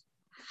Shoulders.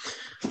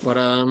 But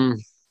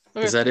Okay.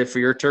 is that it for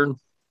your turn?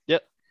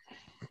 Yep.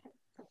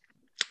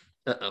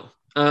 Uh-oh.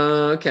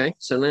 Okay.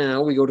 So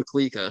now we go to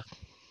Klika.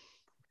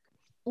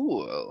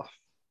 Ooh,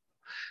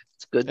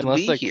 it's good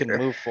Unless to I be can here.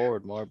 move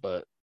forward more,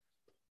 but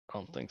I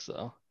don't think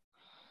so.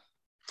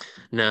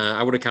 Nah,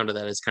 I would have counted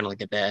that as kind of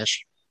like a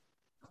dash.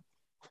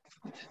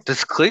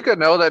 Does Klika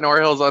know that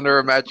Norhill's under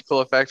a magical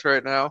effect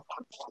right now?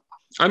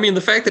 I mean,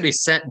 the fact that he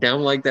sat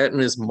down like that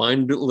and is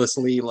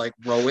mindlessly like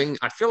rowing,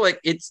 I feel like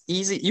it's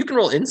easy. You can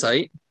roll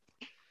insight.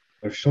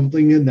 There's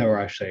something in there,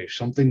 I say.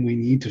 Something we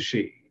need to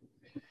see.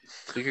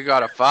 Klika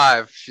got a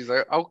 5. She's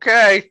like,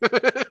 okay.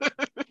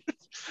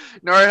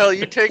 Norhill,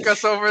 you take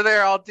us over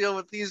there. I'll deal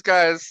with these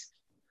guys.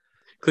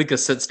 Klika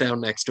sits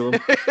down next to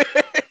him.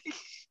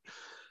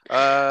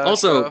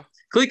 So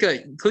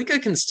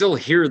Klika can still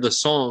hear the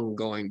song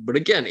going, but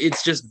again,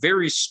 it's just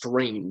very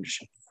strange.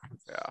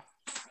 yeah.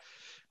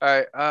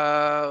 All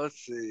right.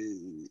 Let's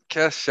see.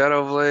 Cast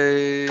Shadow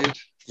Blade.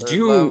 Did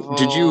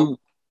you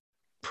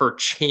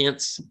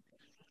perchance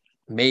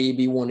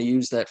maybe want to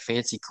use that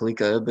fancy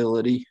Klika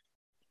ability?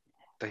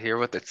 To hear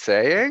what it's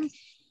saying?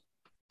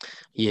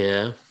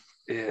 Yeah.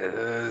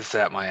 Is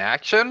that my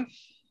action?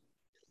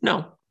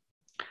 No.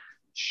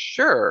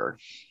 Sure.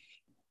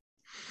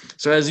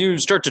 So as you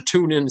start to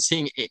tune in,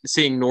 seeing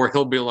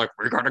Norhill be like,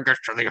 "We gotta get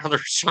to the other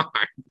side,"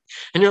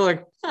 and you're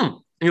like,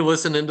 And you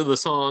listen into the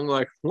song,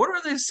 like, what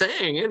are they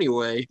saying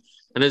anyway?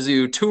 And as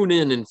you tune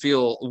in and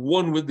feel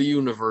one with the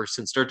universe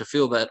and start to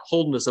feel that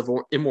wholeness of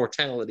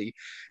immortality,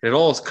 and it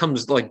all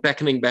comes like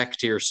beckoning back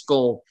to your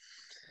skull,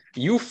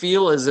 you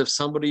feel as if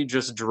somebody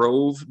just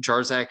drove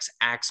Jarzak's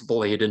axe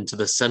blade into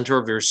the center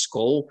of your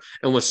skull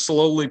and was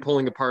slowly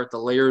pulling apart the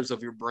layers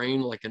of your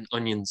brain like an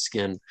onion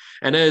skin.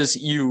 And as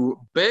you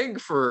beg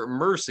for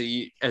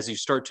mercy, as you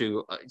start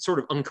to sort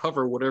of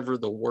uncover whatever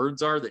the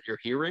words are that you're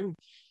hearing,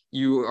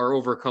 you are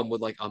overcome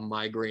with like a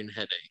migraine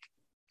headache.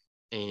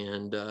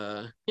 And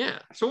yeah,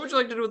 so what would you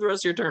like to do with the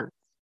rest of your turn?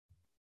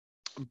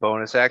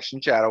 Bonus action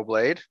Shadow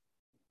Blade.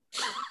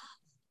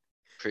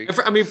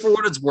 I mean, for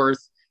what it's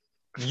worth,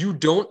 you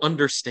don't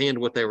understand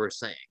what they were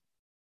saying,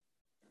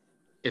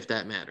 if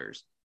that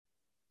matters.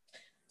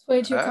 It's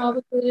way too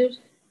complicated.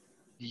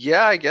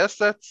 Yeah, I guess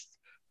that's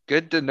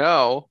good to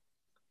know.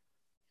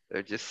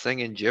 They're just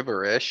singing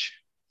gibberish.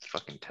 It's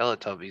fucking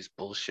Teletubbies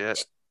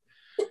bullshit.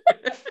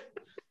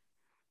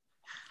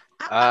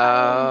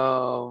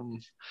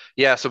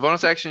 Yeah, so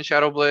bonus action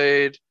Shadow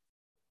Blade.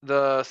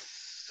 The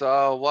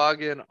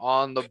Sawagan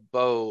on the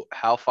boat,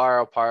 how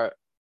far apart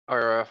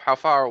or how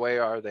far away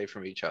are they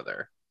from each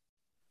other?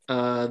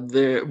 Now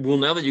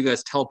that you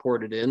guys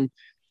teleported in,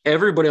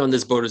 everybody on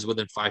this boat is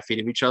within 5 feet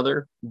of each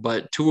other,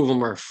 but 2 of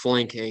them are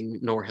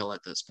flanking Norhill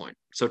at this point.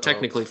 So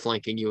technically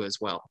flanking you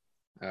as well.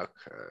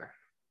 Okay.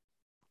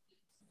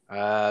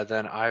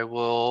 Then I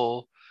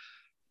will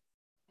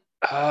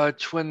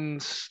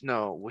twins.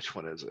 No, which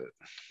one is it?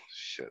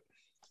 Shit.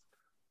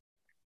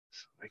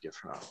 I get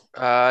from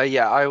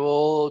yeah, I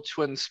will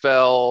twin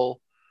spell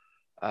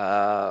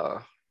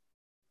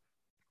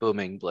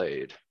Booming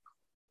Blade.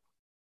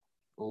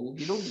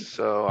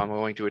 So I'm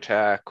going to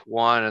attack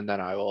one and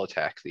then I will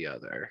attack the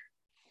other.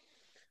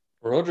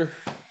 Roger.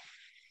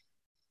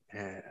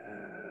 And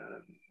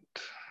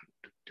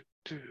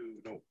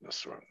nope,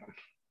 that's the wrong one.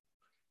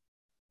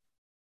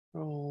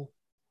 Roll.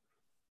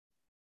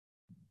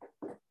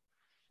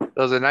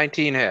 Does a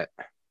 19 hit?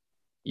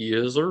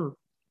 Yes, sir.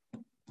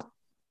 All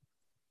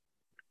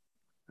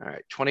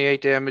right,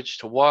 28 damage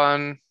to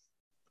one.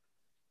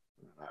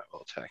 I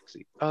will attack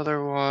the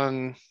other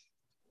one.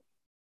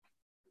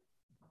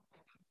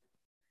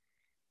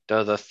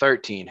 Does a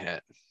 13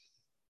 hit?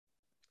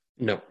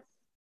 No.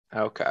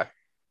 Okay.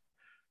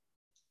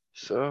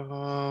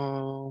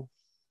 So,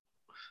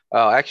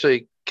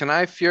 actually, can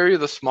I Fury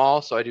the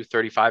Small so I do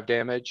 35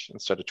 damage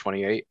instead of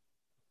 28?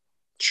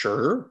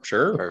 Sure.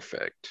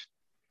 Perfect.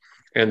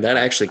 And that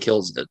actually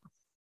kills it.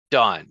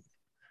 Done.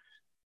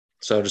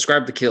 So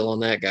describe the kill on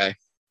that guy.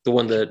 The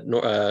one that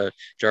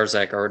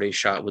Jarzak already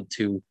shot with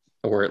 2,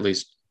 or at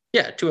least,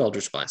 2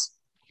 Eldritch Blasts.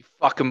 He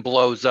fucking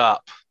blows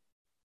up.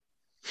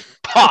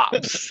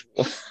 Pops.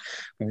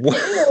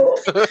 What?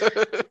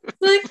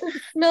 Like,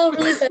 smell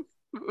really bad.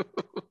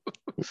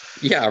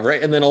 Yeah,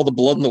 right. And then all the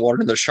blood in the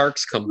water and the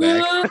sharks come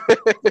back.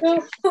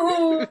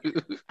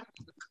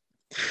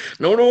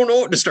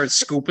 No. Just start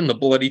scooping the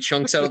bloody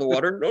chunks out of the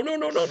water. No.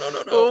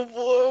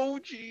 Oh,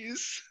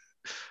 jeez.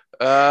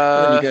 And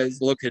then you guys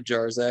look at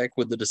Jarzak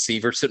with the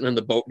deceiver sitting in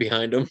the boat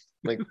behind him.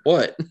 Like,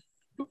 what?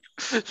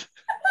 That'll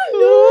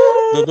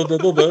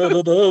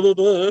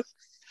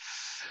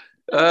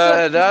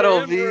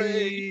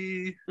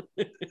be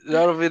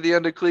the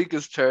end of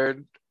Klika's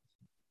turn.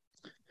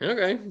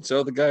 Okay,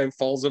 so the guy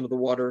falls into the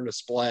water in a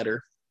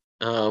splatter.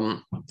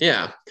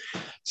 Yeah.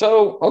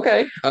 So,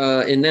 okay.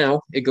 And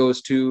now it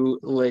goes to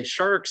Les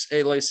Sharks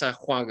et Les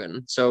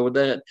Sahuagin. So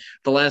that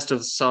the last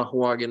of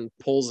Sahuagin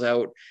pulls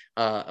out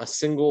a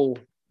single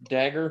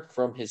dagger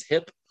from his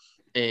hip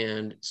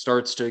and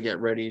starts to get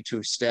ready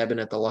to stab in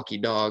at the lucky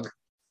dog.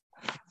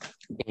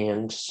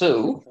 And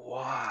so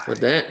with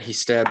that, he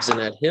stabs in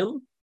at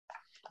him,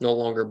 no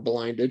longer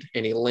blinded,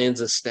 and he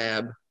lands a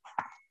stab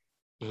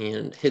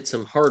and hits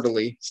him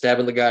heartily,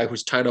 stabbing the guy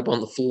who's tied up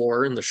on the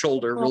floor in the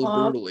shoulder really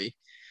brutally.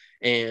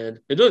 And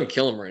it doesn't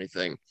kill him or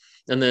anything.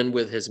 And then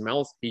with his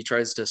mouth, he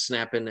tries to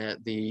snap in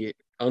at the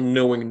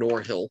unknowing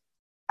Norhill.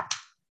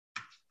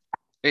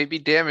 Maybe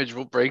damage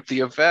will break the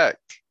effect.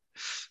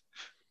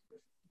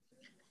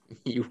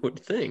 You would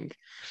think.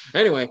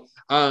 Anyway,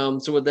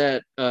 so with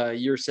that,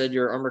 you said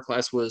your armor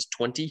class was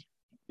 20?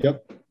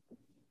 Yep.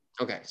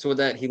 Okay, so with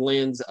that, he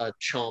lands a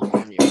chomp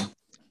on you.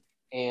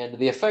 And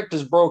the effect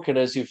is broken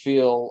as you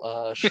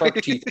feel sharp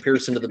teeth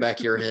pierce into the back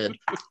of your head.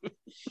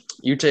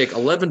 You take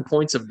 11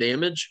 points of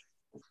damage,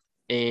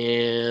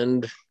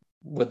 and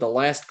with the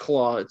last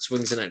claw, it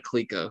swings in at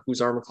Klika,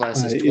 whose armor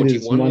class is 21, it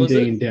is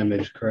mundane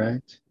damage,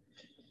 correct?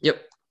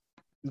 Yep.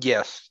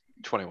 Yes,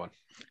 21.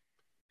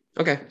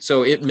 Okay,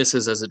 so it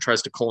misses as it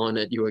tries to claw in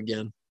at you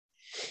again.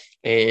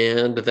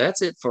 And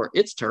that's it for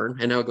its turn,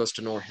 and now it goes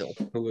to Norhill,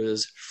 who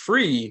is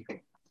free.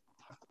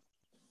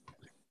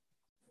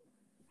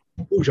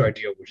 Whose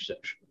idea was this?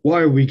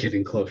 Why are we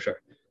getting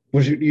closer?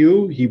 Was it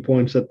you? He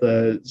points at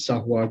the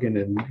Sahuagin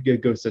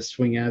and goes to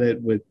swing at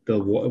it with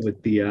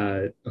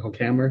the hook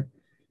hammer.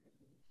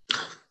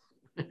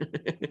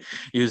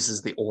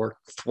 Uses the oar,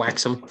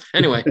 thwacks him.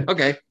 Anyway,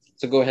 okay,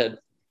 so go ahead.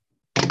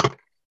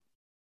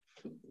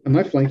 Am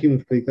I flanking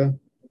with Klika?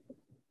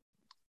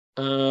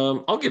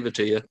 I'll give it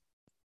to you.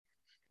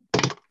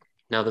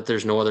 Now that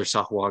there's no other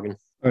Sahuagin.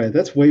 All right,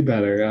 that's way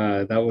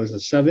better. That was a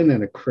 7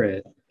 and a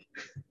crit.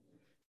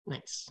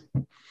 Nice.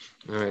 All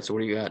right, so what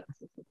do you got?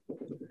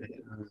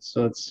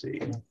 So let's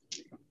see.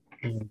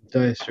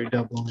 Dice are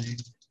doubling.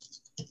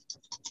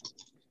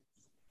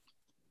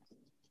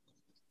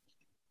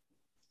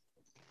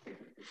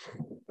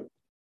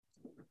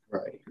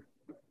 Right.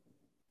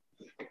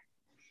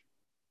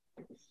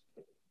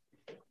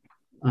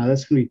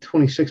 That's going to be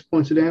 26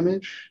 points of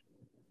damage.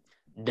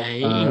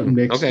 Dang.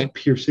 Mixed Okay.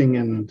 piercing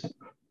and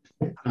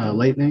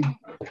lightning.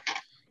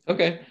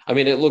 Okay. I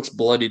mean, it looks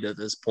bloodied at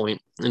this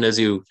point, and as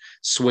you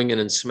swing it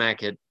and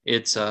smack it,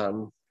 it's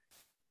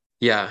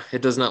yeah,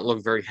 it does not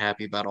look very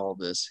happy about all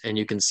this, and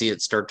you can see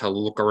it start to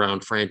look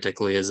around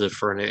frantically as if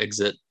for an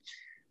exit.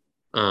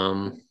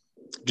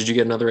 Did you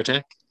get another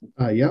attack?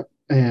 Yep.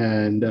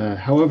 And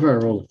however,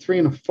 I rolled a 3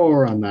 and a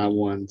 4 on that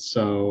one,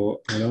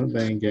 so I don't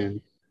think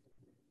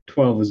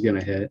 12 is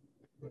gonna hit.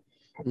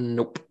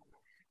 Nope.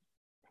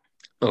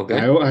 Okay.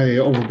 I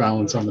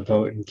overbalance on the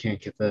boat and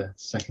can't get the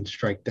second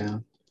strike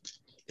down.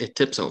 It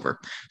tips over.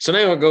 So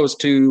now it goes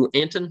to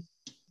Anton.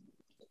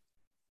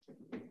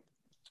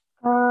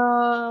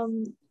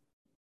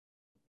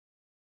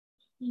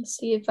 Let's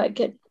see if I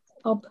could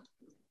help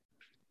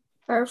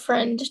our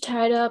friend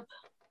tied up,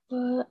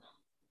 but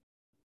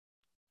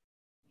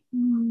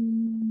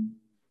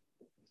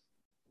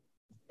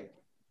I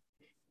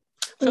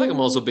feel like I'm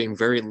also being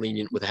very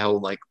lenient with how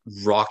like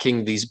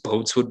rocking these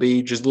boats would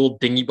be. Just little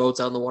dinghy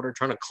boats out in the water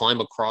trying to climb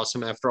across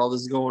them after all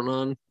this is going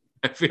on.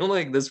 I feel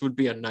like this would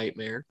be a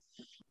nightmare.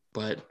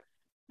 But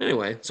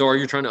anyway, so are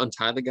you trying to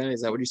untie the guy?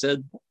 Is that what you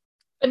said?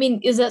 I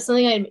mean, is that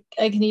something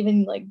I can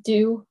even like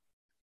do?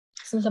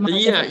 Since I'm on a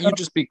Yeah, different you'd boat?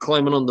 just be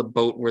climbing on the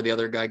boat where the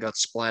other guy got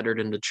splattered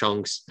into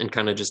chunks and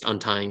kind of just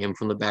untying him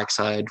from the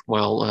backside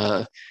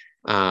while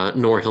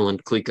Norhill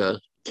and Klika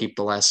keep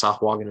the last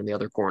Sahuagin in the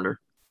other corner.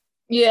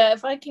 Yeah,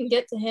 if I can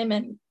get to him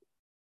and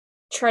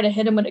try to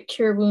hit him with a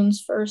cure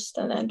wounds first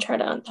and then try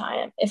to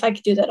untie him. If I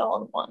could do that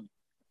all in one.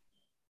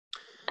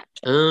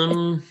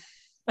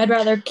 I'd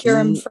rather cure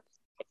him first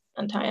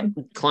and untie him.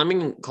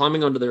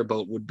 Climbing onto their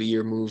boat would be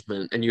your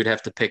movement, and you'd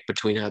have to pick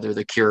between either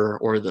the cure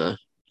or the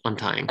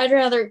untying. I'd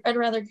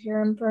rather cure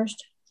him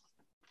first.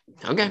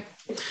 Okay.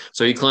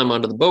 So you climb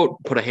onto the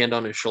boat, put a hand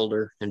on his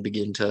shoulder, and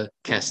begin to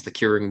cast the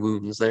curing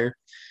wounds there.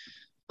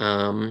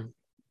 And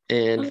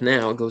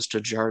now it goes to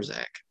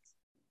Jarzak.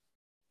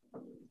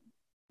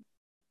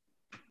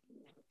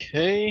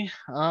 Okay.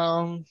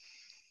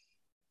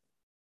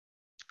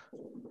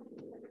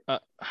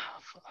 Fuck.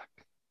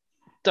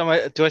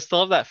 Do I still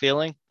have that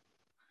feeling?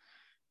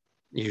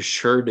 You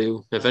sure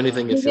do. If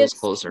anything, it He feels gets-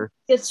 closer.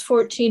 Gets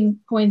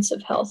 14 points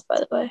of health, by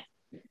the way.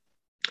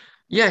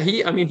 Yeah,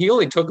 he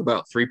only took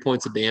about 3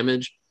 points of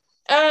damage,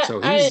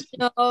 So I he's-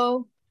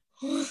 know.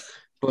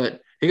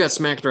 but he got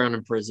smacked around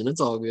in prison.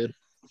 It's all good.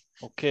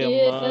 Okay,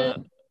 I'm Yeah,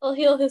 I'll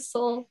heal his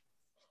soul.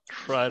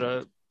 try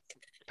to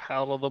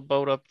paddle the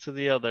boat up to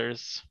the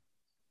others.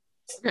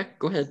 Okay,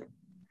 go ahead.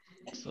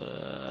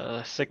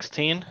 It's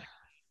 16.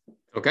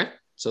 Okay,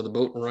 so the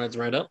boat rides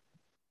right up.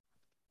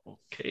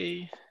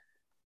 Okay.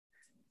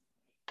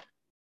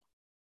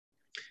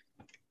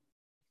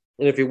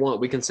 And if you want,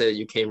 we can say that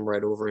you came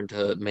right over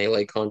into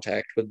melee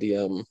contact with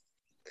the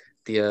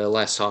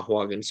last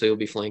Sahuagin, so you'll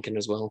be flanking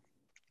as well.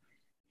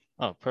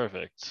 Oh,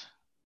 perfect.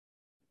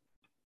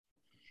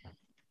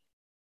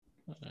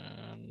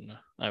 And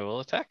I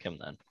will attack him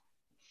then.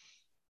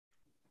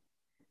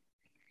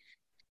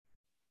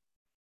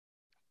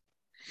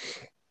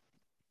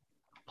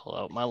 Pull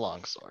out my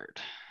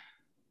longsword.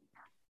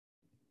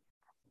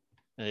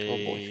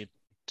 boy.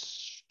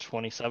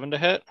 27 to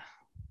hit.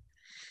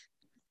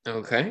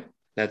 Okay,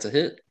 that's a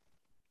hit.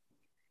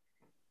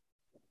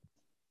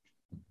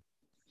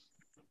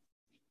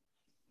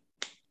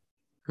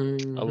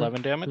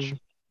 11 damage.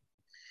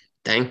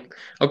 Dang.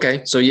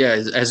 Okay, so yeah,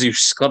 as you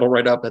scuttle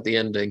right up at the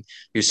ending,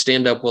 you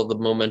stand up while the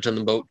momentum of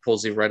the boat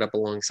pulls you right up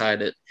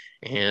alongside it,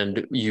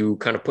 and you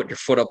kind of put your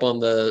foot up on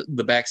the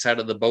backside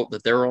of the boat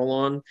that they're all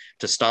on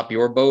to stop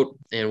your boat.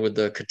 And with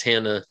the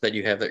katana that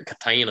you have,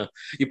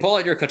 you pull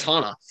out your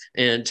katana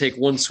and take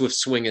one swift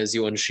swing as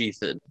you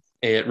unsheath it.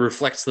 It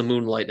reflects the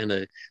moonlight in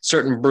a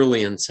certain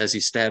brilliance as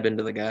you stab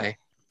into the guy.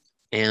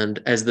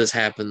 And as this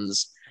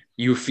happens,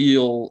 you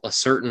feel a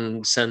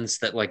certain sense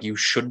that like you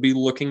should be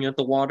looking at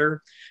the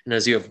water. And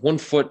as you have one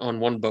foot on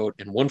one boat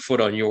and one foot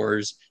on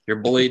yours, your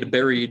blade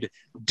buried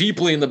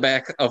deeply in the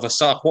back of a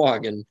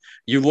sahwagon,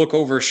 you look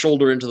over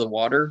shoulder into the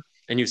water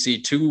and you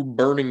see two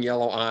burning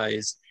yellow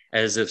eyes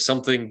as if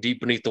something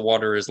deep beneath the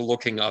water is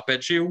looking up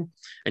at you.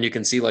 And you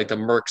can see like the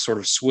murk sort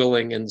of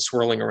swilling and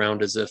swirling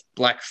around as if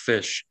black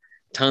fish,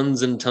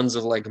 tons and tons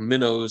of like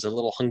minnows and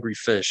little hungry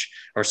fish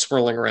are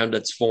swirling around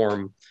its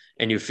form.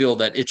 And you feel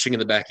that itching in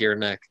the back of your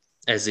neck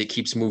as it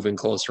keeps moving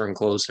closer and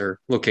closer,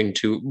 looking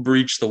to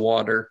breach the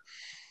water.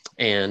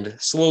 And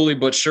slowly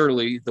but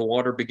surely, the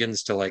water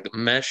begins to like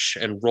mesh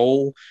and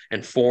roll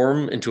and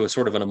form into a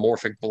sort of an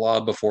amorphic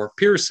blob before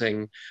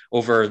piercing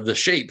over the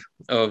shape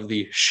of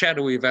the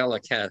shadowy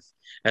Valaketh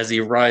as he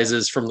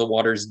rises from the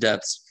water's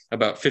depths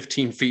about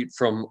 15 feet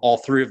from all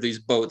three of these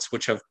boats,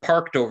 which have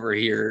parked over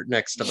here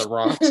next to the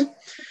rocks.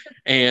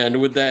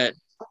 And with that,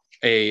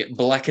 a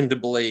blackened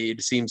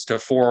blade seems to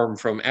form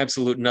from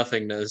absolute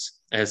nothingness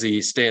as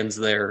he stands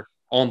there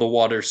on the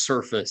water's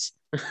surface,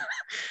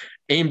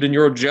 aimed in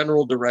your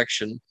general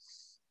direction.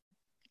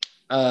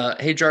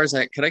 Hey,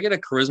 Jarzak, could I get a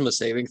charisma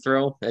saving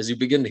throw as you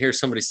begin to hear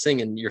somebody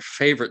singing your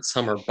favorite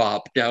summer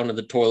bop down in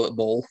the toilet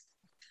bowl?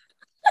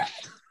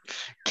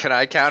 Can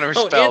I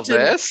counterspell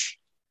this?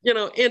 You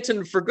know,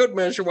 Anton, for good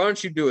measure, why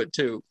don't you do it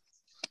too?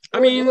 I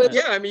mean, you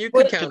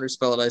could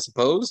counterspell it, I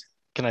suppose.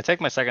 Can I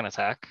take my second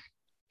attack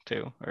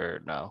too,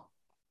 or no?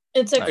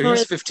 It's a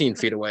He's 15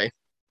 feet away.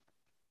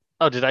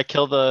 Oh, did I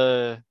kill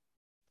the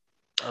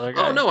other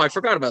guy? Oh, no, I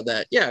forgot about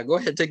that. Yeah, go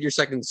ahead, take your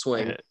second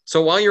swing. Okay.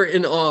 So while you're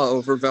in awe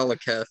over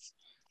Valaketh,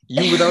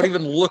 you, without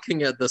even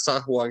looking at the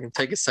Sahwag, can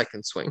take a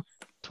second swing.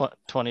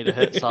 20 to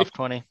hit, soft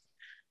 20.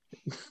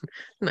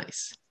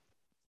 Nice.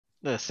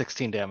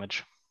 16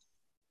 damage.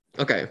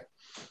 Okay.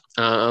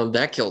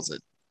 That kills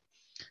it.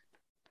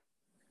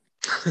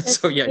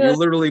 So yeah, you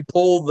literally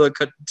pull the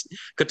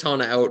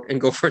katana out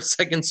and go for a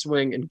second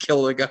swing and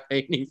kill the guy,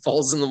 and he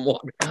falls in the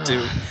water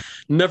too.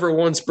 Never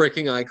once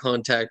breaking eye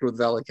contact with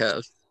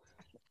Valaketh.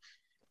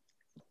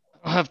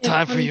 I don't have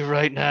time for you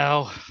right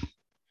now.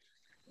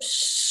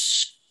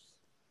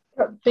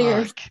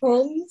 Bigger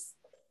homes.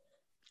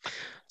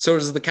 So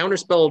does the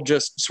counterspell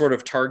just sort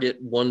of target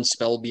one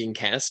spell being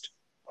cast?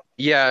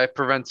 Yeah, it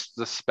prevents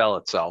the spell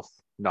itself,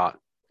 not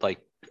like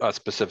a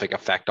specific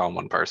effect on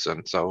one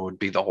person. So it would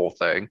be the whole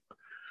thing.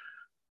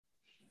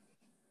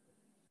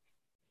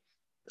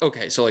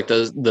 Okay, so like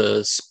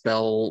the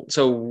spell.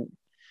 So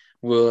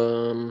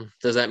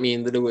does that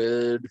mean that it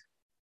would?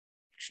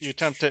 You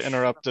attempt to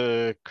interrupt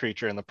a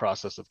creature in the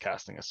process of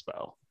casting a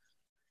spell.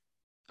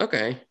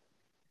 Okay.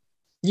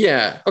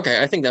 Yeah.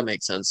 Okay. I think that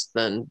makes sense.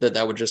 Then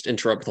that would just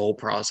interrupt the whole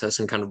process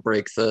and kind of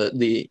break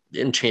the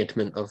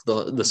enchantment of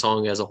the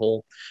song as a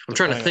whole. I'm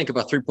trying to think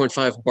about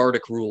 3.5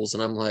 Bardic rules,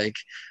 and I'm like,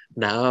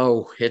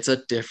 no, it's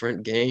a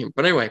different game.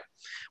 But anyway,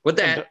 with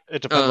that,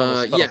 it depends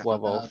on the spell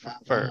level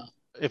for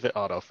if it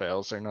auto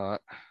fails or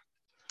not.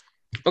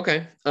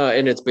 Okay.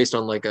 And it's based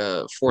on like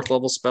a 4th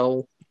level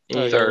spell.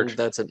 And third.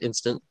 That's an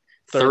instant.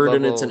 Third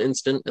and it's an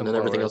instant, and then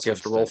everything else you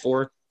have to roll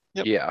for.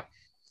 Yep. Yeah.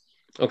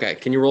 Okay.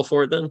 Can you roll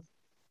for it then?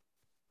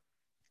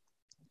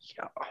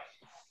 Yeah.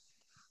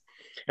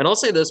 And I'll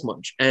say this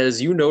much: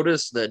 as you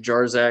notice that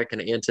Jarzak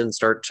and Anton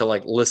start to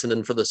like listen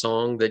in for the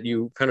song that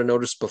you kind of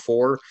noticed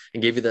before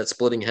and gave you that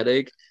splitting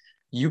headache,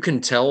 you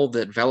can tell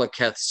that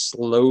Valaketh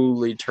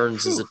slowly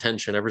turns his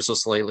attention ever so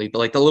slightly. But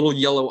like the little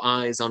yellow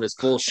eyes on his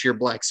full sheer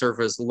black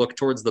surface look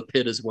towards the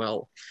pit as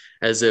well,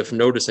 as if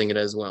noticing it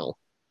as well.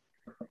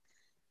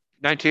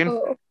 19.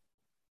 Oh.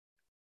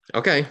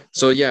 Okay,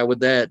 so yeah,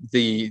 with that,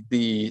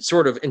 the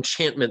sort of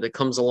enchantment that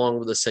comes along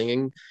with the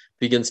singing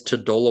begins to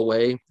dull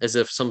away, as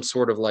if some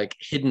sort of like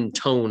hidden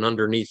tone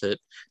underneath it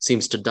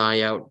seems to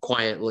die out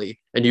quietly,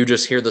 and you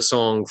just hear the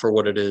song for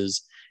what it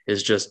is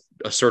just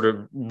a sort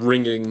of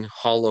ringing,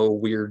 hollow,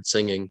 weird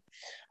singing.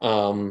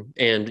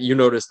 And you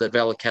notice that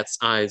Valaketh's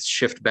eyes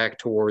shift back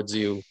towards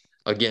you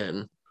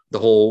again, the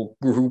whole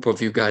group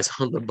of you guys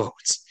on the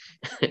boats.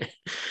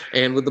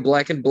 And with the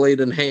blackened blade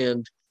in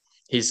hand,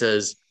 he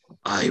says,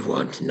 "I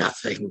want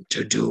nothing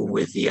to do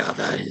with the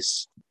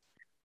others.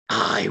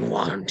 I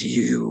want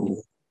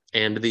you.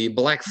 And the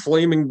black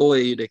flaming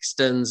blade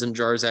extends in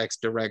Jarzak's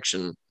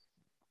direction.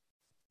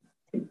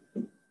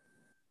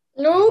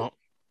 Nope.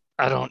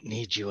 I don't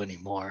need you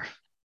anymore.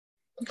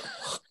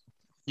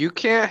 You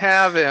can't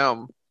have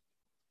him.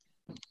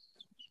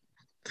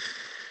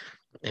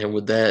 And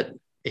with that,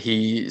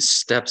 he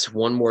steps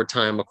one more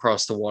time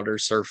across the water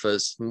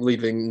surface,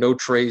 leaving no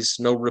trace,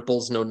 no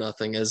ripples, no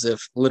nothing, as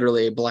if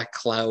literally a black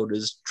cloud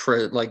is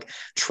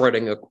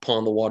treading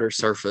upon the water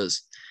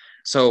surface.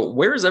 So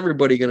where is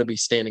everybody going to be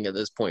standing at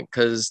this point?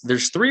 Because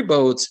there's 3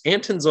 boats.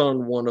 Anton's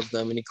on one of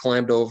them, and he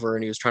climbed over,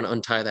 and he was trying to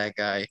untie that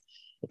guy.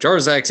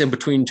 Jarzak's in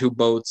between 2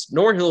 boats.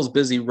 Norhill's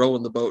busy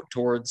rowing the boat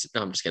towards...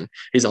 No, I'm just kidding.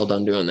 He's all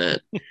done doing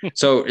that.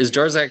 So is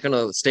Jarzak going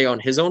to stay on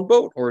his own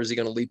boat, or is he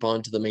going to leap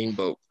onto the main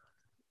boat?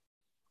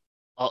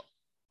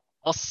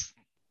 I'll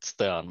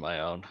stay on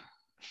my own.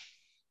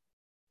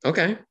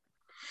 Okay.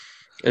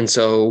 And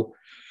so,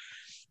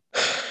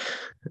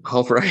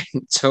 all right.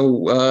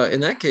 So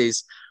in that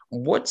case,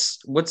 what's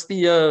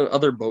the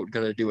other boat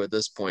going to do at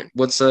this point?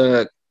 What's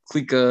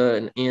Klika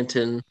and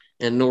Anton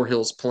and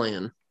Norhill's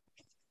plan?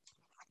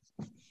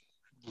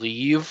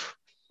 Leave.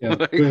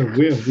 Yeah,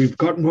 we've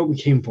gotten what we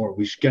came for.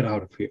 We should get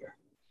out of here.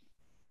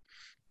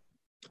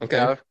 Okay.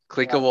 Yeah,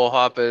 Klika will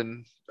hop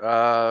in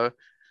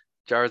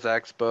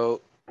Jarzak's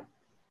boat.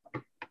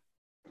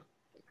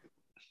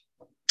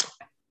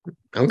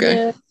 Okay.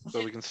 Yeah.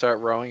 So we can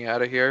start rowing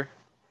out of here.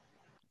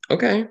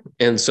 Okay.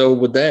 And so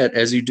with that,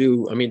 as you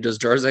do, I mean, does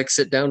Jarzak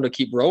sit down to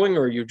keep rowing,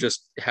 or are you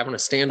just having a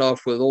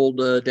standoff with old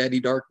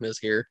Daddy Darkness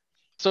here?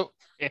 So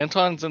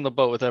Anton's in the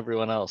boat with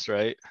everyone else,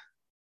 right?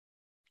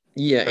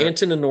 Yeah,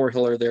 Anton and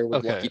Norhill are there with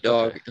Okay, Lucky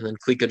Dog, okay. and then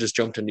Klika just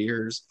jumped into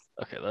yours.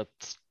 Okay,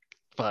 that's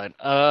fine.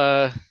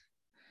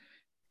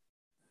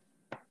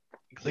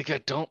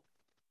 Klika, don't.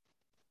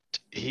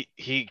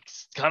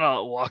 He's kind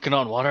of walking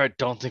on water. I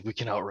don't think we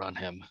can outrun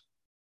him.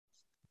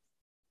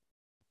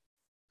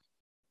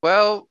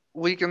 Well,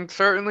 we can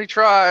certainly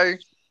try.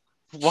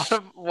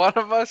 One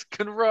of us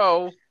can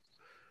row.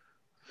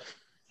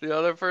 The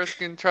other person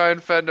can try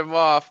and fend him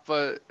off,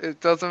 but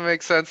it doesn't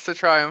make sense to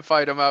try and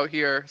fight him out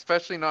here,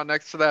 especially not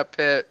next to that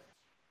pit.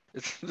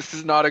 This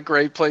is not a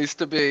great place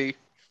to be.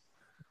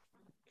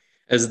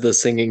 As the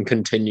singing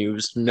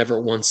continues,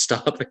 never once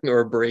stopping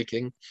or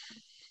breaking.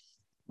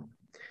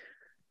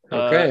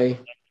 Okay.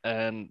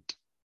 And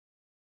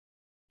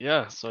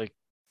yeah, so I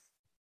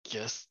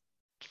guess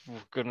we're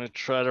gonna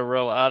try to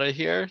row out of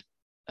here,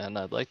 and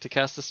I'd like to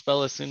cast a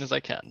spell as soon as I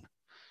can.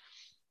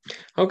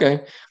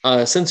 Okay.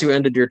 Since you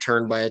ended your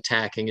turn by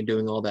attacking and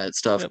doing all that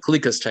stuff, Yep.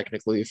 Klika's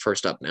technically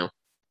first up now.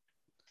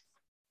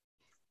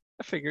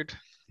 I figured.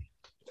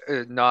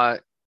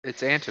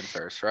 It's Anton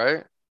first,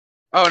 right?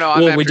 Oh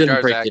no, We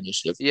didn't break Jarzak. the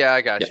initiative. Yeah,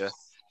 I gotcha.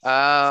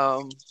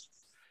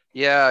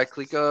 Yeah,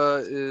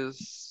 Klika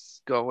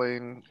is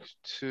going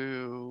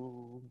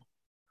to,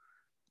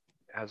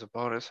 as a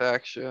bonus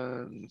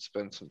action,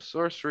 spend some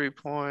sorcery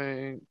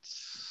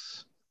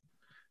points,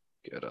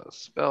 get a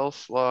spell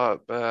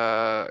slot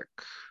back.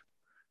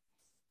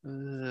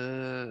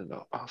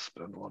 No, I'll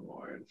spend 1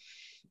 more.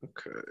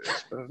 Okay,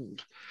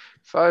 spend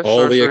 5 All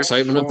the sorcery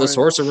excitement of the points.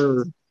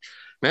 sorcerer,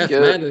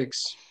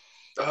 mathematics,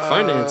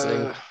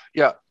 financing.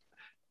 Yeah,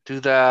 do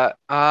that.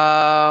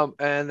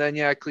 And then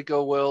yeah,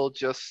 Kliko will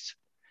just,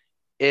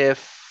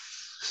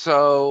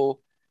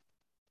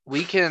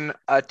 we can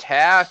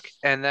attack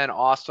and then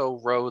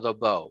also row the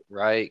boat,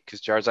 right?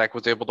 Because Jarzak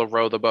was able to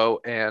row the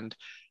boat and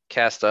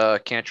cast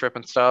a cantrip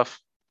and stuff.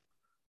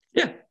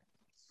 Yeah.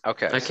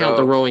 Okay. I count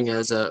the rowing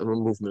as a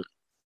movement.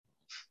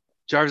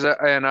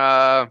 Jarzak and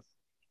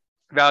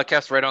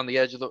Valakast's right on the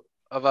edge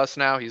of us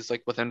now. He's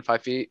like within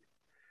 5 feet.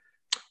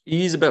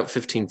 He's about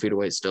 15 feet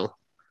away still.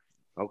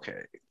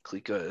 Okay.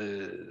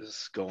 Klika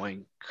is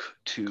going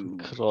to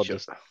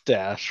just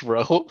dash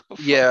row.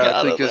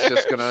 Yeah, Klika's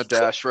just gonna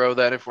dash row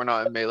that if we're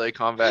not in melee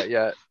combat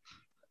yet.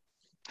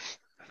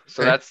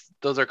 So Okay.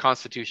 those are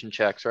constitution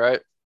checks, right?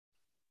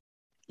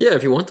 Yeah,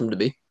 if you want them to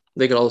be.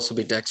 They could also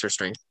be dex or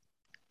strength.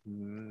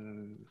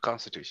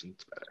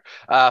 Constitution's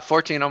better.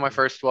 14 on my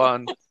first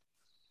one.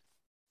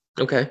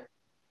 Okay.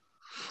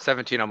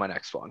 17 on my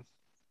next one.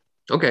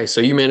 Okay, so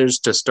you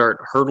managed to start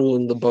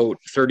hurtling the boat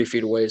 30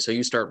 feet away. So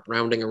you start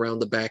rounding around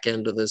the back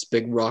end of this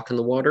big rock in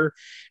the water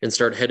and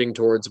start heading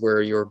towards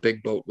where your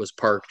big boat was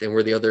parked and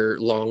where the other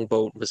long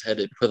boat was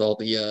headed with all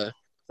the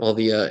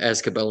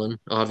Azkaban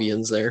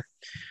Avians there.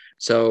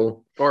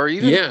 So, or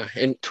even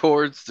and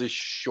towards the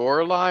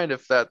shoreline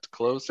if that's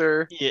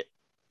closer.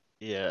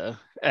 Yeah.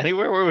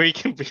 Anywhere where we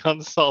can be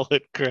on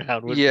solid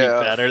ground would be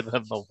better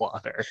than the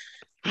water.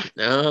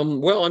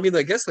 Well, I mean,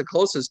 I guess the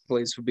closest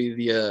place would be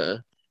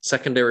the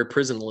secondary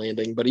prison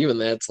landing, but even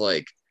that's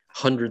like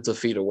hundreds of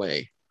feet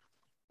away.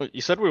 But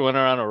you said we went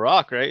around a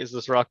rock, right? Is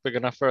this rock big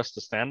enough for us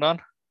to stand on?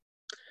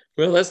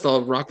 Well, that's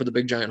the rock with the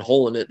big giant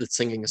hole in it that's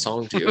singing a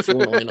song to you, if you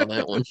want to land on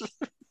that one.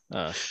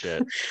 Oh,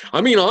 shit.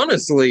 I mean,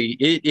 honestly,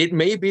 it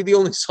may be the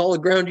only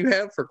solid ground you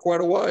have for quite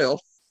a while.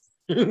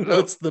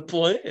 What's the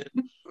plan?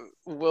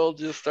 We'll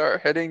just start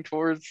heading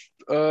towards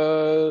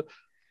the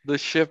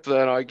ship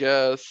then, I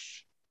guess.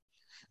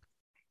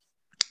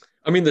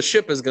 I mean, the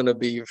ship is going to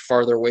be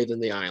farther away than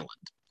the island,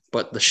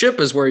 but the ship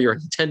is where you're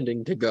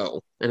intending to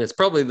go, and it's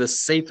probably the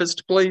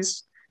safest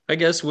place, I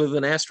guess, with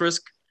an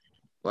asterisk.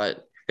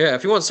 But yeah,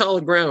 if you want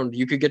solid ground,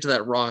 you could get to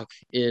that rock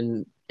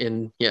in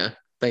yeah.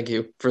 Thank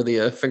you for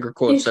the finger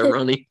quotes there,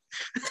 Ronnie.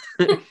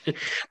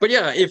 But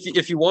yeah,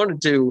 if you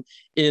wanted to,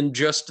 in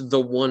just the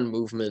one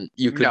movement,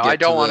 you could. No, get I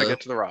don't to want to the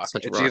get to the rock.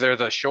 such a It's rock. either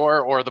the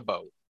shore or the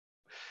boat.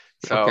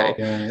 So Okay.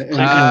 Yeah, and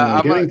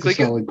I'm gonna getting to click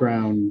it. solid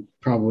ground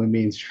probably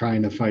means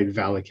trying to fight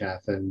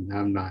Valakath, and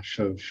I'm not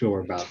so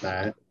sure about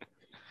that.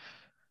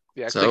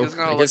 Yeah, So Click is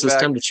gonna I guess look it's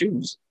back. time to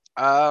choose.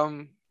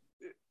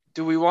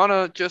 Do we want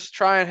to just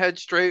try and head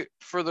straight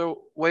for the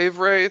wave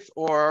wraith,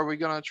 or are we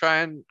gonna try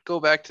and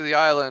go back to the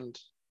island?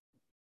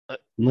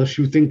 Unless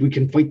you think we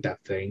can fight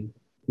that thing,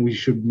 we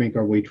should make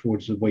our way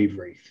towards the wave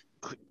wraith.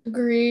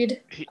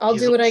 Agreed. I'll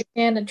He's- do what I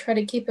can to try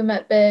to keep him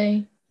at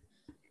bay.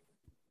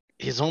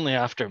 He's only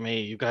after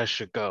me. You guys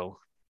should go.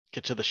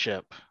 Get to the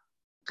ship.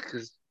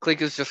 Because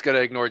Click is just gonna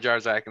ignore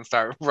Jarzak and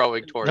start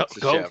rowing towards No,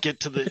 the go ship. get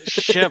to the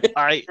ship.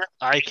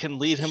 I can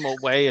lead him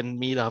away and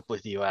meet up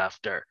with you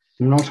after.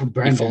 We're not falls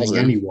abandoning in.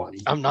 anyone.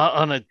 I'm not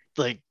on a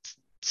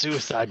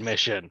suicide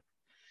mission.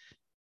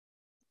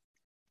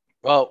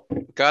 Well,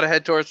 gotta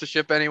head towards the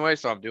ship anyway,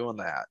 so I'm doing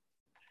that.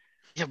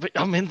 Yeah, but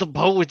I'm in the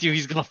boat with you.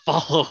 He's gonna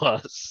follow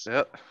us.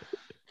 Yep.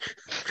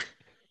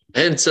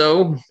 And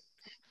so,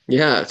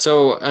 yeah.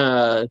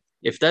 So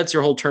if that's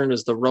your whole turn,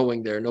 is the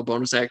rowing there? No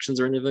bonus actions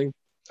or anything?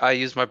 I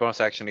used my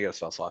bonus action to get a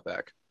spell slot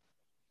back.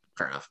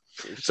 Fair enough.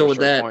 Just So for with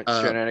short that, point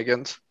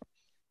shenanigans.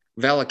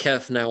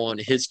 Valaketh now on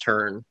his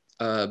turn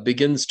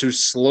begins to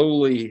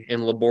slowly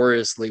and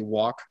laboriously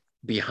walk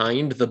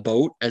behind the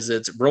boat as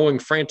it's rowing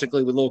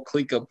frantically with little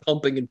Klika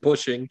pumping and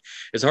pushing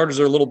as hard as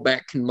her little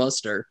back can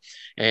muster.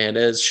 And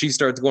as she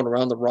starts going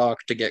around the rock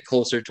to get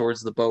closer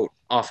towards the boat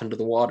off into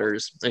the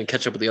waters and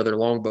catch up with the other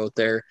longboat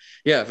there,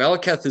 yeah,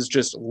 Valaketh is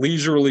just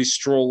leisurely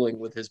strolling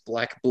with his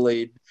black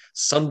blade,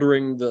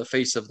 sundering the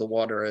face of the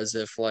water as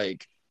if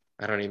like,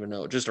 I don't even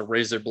know, just a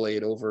razor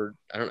blade over,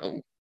 I don't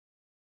know,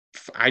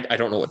 I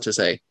don't know what to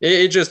say.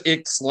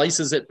 It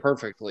slices it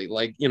perfectly,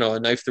 like a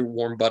knife through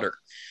warm butter.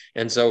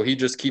 And so he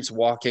just keeps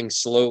walking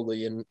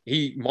slowly, and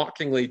he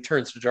mockingly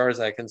turns to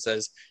Jarzak and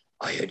says,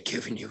 "I had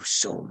given you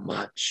so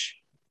much,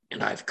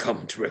 and I've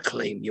come to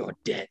reclaim your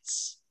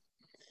debts.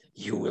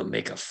 You will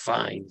make a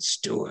fine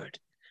steward,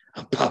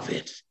 a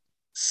puppet,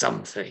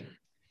 something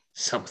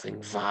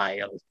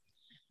vile.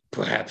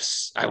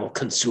 Perhaps I will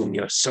consume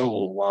your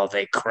soul while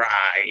they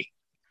cry.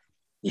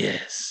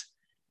 Yes,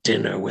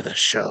 dinner with a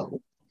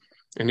show."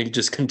 And he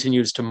just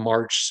continues to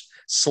march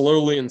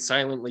slowly and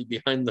silently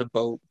behind the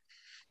boat.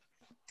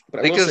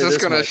 But I will Klika's say just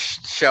this gonna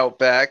much. shout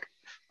back.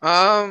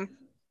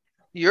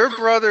 Your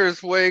brother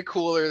is way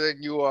cooler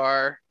than you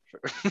are.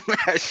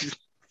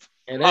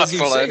 And as you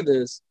say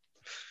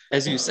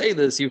hustling.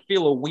 this, you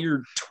feel a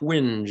weird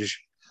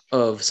twinge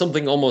of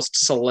something almost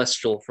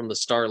celestial from the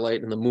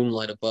starlight and the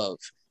moonlight above.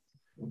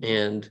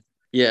 And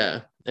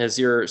yeah, as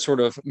you're sort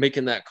of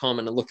making that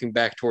comment and looking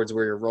back towards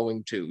where you're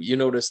rowing to, you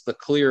notice the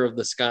clear of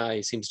the sky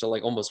seems to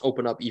like almost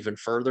open up even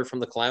further from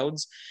the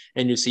clouds,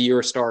 and you see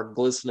your star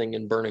glistening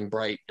and burning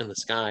bright in the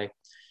sky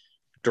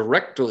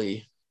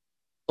directly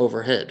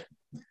overhead.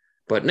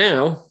 But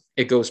now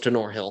it goes to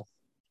Norhill.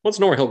 What's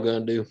Norhill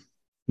gonna do?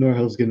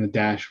 Norhill's gonna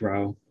dash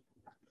row.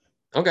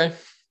 Okay,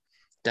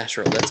 dash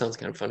row. That sounds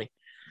kind of funny.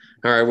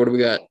 All right, what do we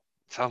got?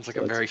 Sounds like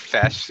a very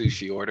fast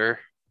sushi order.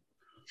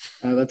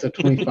 That's a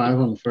 25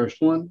 on the first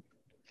one.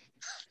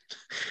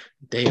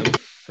 Damn.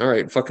 All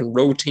right, fucking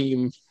row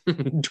team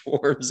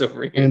dwarves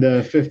over here.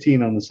 And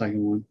 15 on the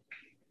second one.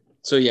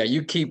 So yeah,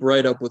 you keep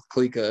right up with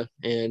Klika,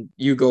 and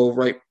you go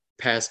right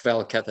past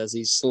Valaketh as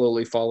he's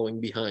slowly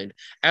following behind,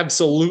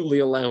 absolutely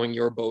allowing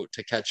your boat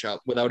to catch up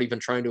without even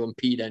trying to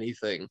impede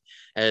anything,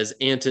 as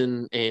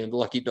Anton and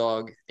Lucky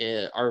Dog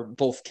are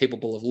both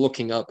capable of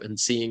looking up and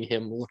seeing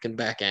him looking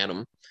back at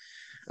him.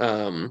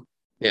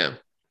 Yeah.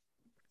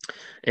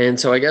 And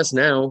so I guess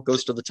now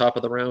goes to the top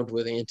of the round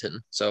with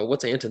Anton. So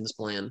what's Anton's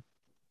plan?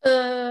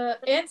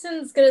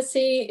 Anson's gonna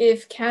see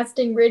if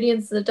casting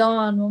Radiance of the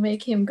Dawn will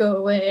make him go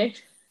away.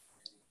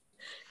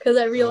 Because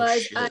I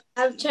realized I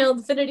have channeled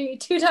Affinity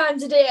 2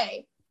 times a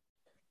day.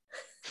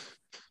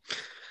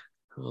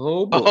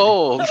 Oh boy.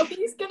 Oh, So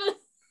he's gonna.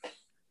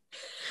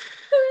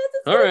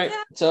 All right.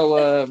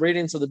 So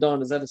Radiance of the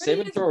Dawn, is that a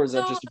saving throw or is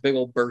that just a big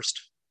old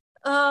burst?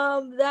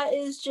 That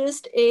is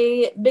just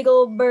a big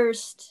old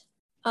burst.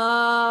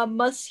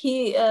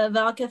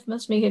 Valaketh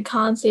must make a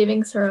con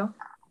saving throw.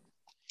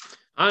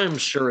 I'm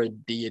sure a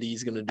deity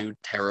is going to do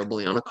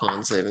terribly on a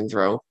con saving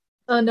throw.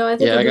 Oh no, I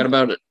think I got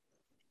about it.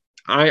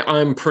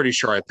 I'm pretty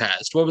sure I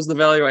passed. What was the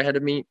value I had to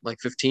meet? Like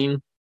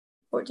 15?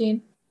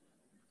 14.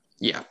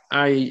 Yeah,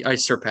 I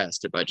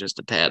surpassed it by just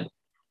a tad.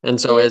 And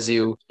so as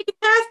you...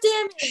 Half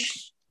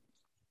damage!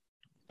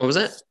 What was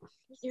that?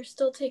 You're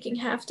still taking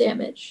half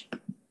damage.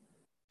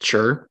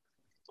 Sure.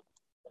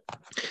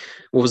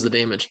 What was the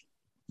damage?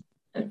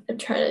 I'm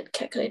trying to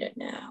calculate it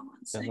now. One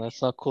And second.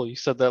 that's not cool. You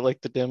said that like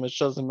the damage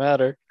doesn't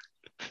matter.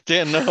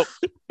 Dan, no.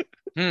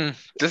 This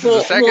is Well,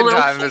 the second now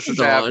time this has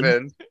hold on.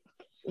 happened.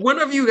 When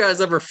have you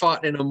guys ever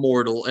fought an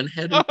immortal and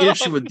had an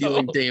issue with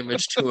dealing No.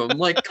 damage to him?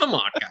 Like, come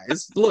on,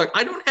 guys. Look,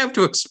 I don't have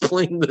to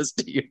explain this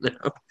to you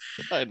now.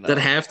 I know. That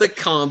half the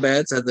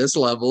combats at this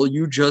level,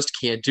 you just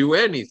can't do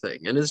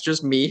anything. And it's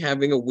just me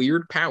having a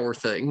weird power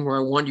thing where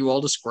I want you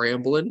all to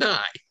scramble and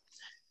die.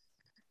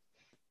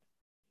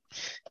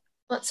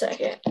 1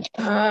 second.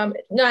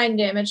 9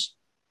 damage.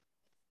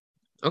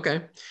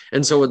 Okay.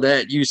 And so with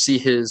that, you see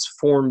his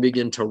form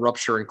begin to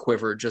rupture and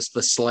quiver just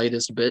the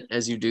slightest bit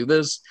as you do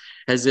this,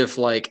 as if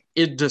like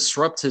it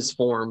disrupts his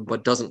form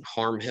but doesn't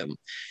harm him.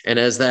 And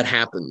as that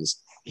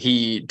happens,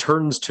 he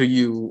turns to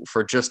you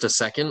for just a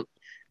second,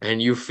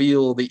 and you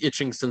feel the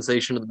itching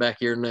sensation in the back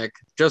of your neck,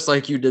 just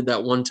like you did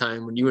that one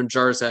time when you and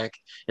Jarzak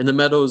in the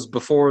meadows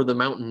before the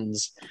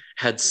mountains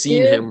had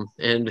seen Yep. him,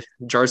 and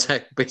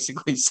Jarzak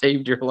basically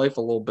saved your life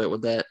a little bit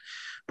with that.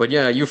 But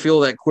yeah, you feel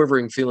that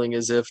quivering feeling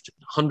as if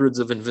hundreds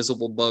of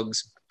invisible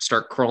bugs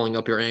start crawling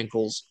up your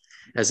ankles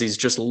as he's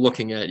just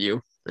looking at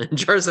you. And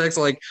Jarzak's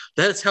like,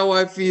 that's how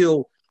I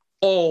feel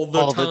all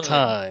the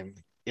time.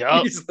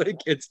 Yep. He's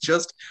like, it's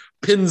just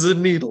pins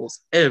and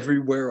needles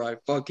everywhere I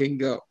fucking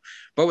go.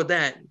 But with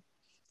that,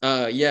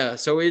 yeah,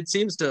 so it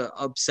seems to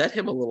upset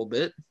him a little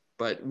bit.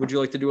 But would you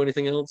like to do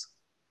anything else?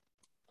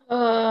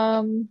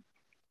 What was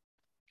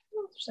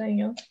I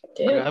saying?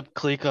 Damn. Grab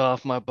Klika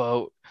off my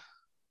boat.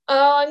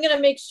 Oh, I'm gonna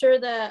make sure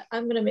that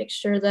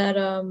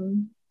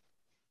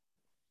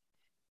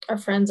our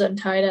friend's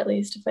untied at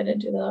least if I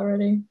didn't do that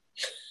already.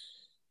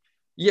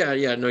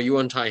 Yeah, no, you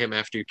untie him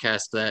after you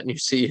cast that, and you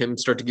see him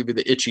start to give you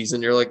the itchies,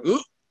 and you're like,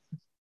 ooh.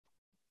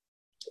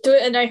 Do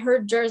it, and I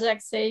heard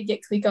Jarzak say,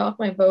 "Get Klika off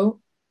my boat."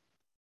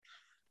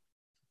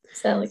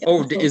 Is that like?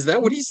 Oh, is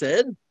that what he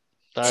said?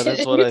 That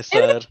is what I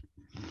said.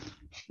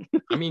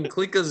 I mean,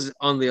 Klika's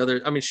on the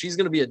other. I mean, she's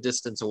going to be a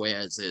distance away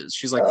as is.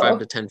 She's like Oh. 5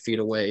 to 10 feet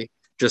away.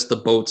 Just the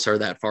boats are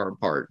that far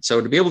apart. So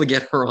to be able to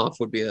get her off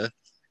would be a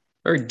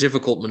very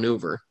difficult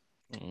maneuver.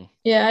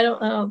 Yeah, I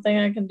don't think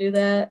I can do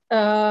that.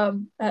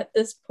 At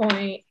this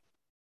point,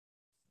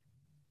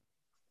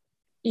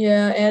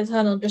 yeah,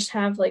 Anton will just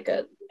have I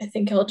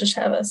think he'll just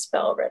have a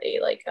spell ready,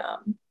 like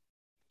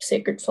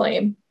Sacred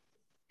Flame,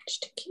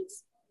 just in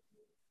case.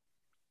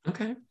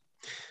 Okay.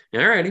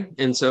 Alrighty.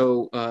 And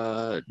so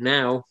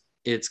now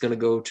it's going to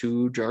go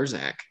to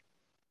Jarzak.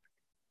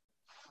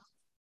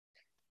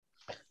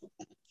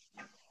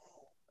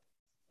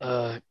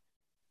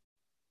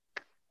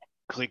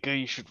 Klika,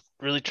 you should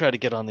really try to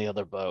get on the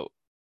other boat.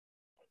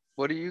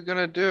 What are you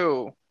gonna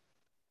do?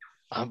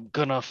 I'm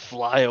gonna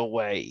fly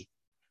away.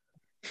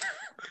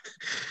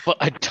 But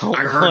I don't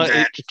I heard want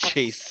that. it to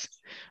chase.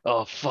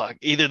 Oh fuck.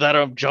 Either that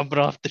or I'm jumping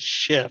off the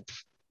ship.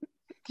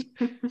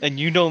 And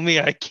you know me,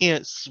 I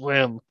can't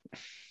swim.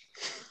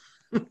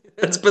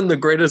 That's been the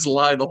greatest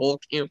lie the whole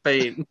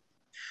campaign.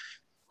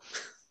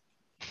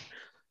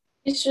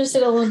 He's just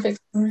an Olympic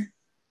swimmer.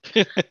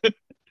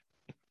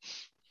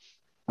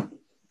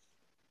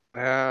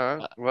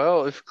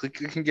 Well, if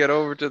Klika can get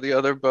over to the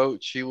other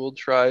boat, she will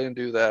try and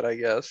do that, I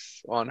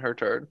guess, on her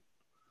turn.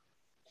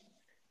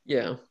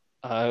 Yeah.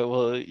 I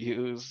will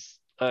use.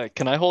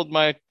 Can I hold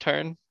my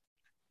turn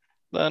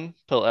then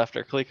till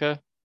after Klika,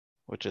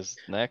 which is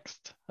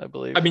next, I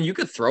believe. I mean, you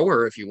could throw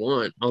her if you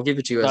want. I'll give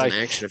it to you as an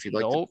action if you'd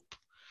like nope.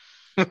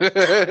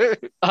 to.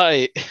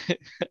 I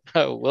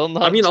will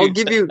not. I mean,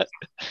 do that.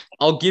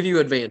 I'll give you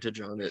advantage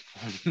on it.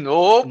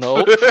 Nope.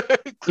 Nope.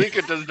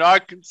 Klika does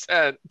not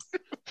consent.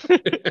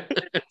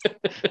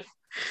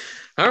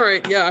 All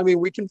right. Yeah, I mean,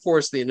 we can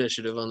force the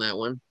initiative on that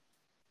one.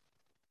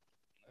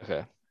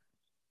 Okay.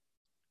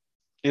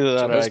 Either So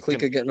that or how's I Klika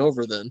can. getting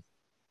over then?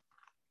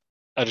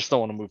 I just don't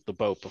want to move the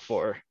boat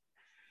before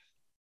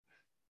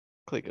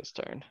Klika's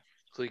turn.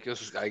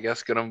 Klika's, I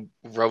guess, gonna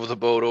row the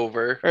boat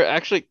over. Or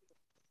actually,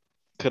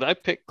 could I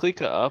pick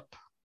Klika up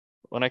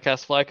when I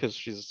cast fly because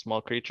she's a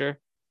small creature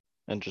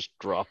and just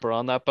drop her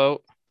on that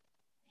boat?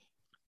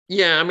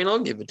 Yeah, I mean, I'll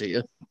give it to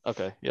you.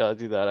 Okay, yeah, I'll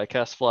do that. I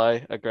cast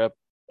fly.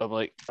 I'm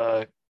like,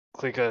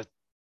 Klika,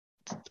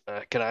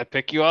 can I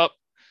pick you up?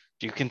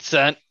 Do you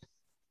consent?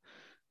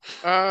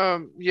 Yeah,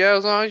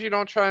 as long as you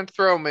don't try and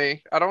throw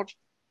me.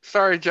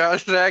 Sorry,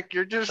 Josh, Zach,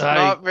 you're just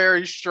not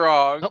very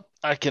strong. Nope,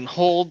 I can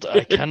hold.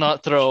 I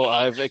cannot throw.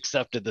 I've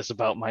accepted this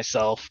about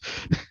myself.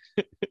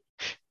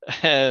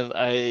 And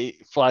I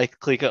fly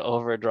Klika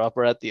over, drop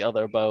her at the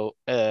other boat,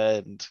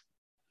 and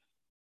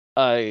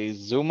I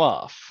zoom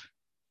off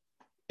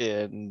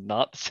in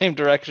not the same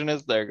direction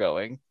as they're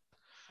going.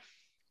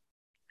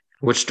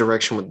 Which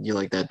direction would you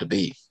like that to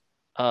be?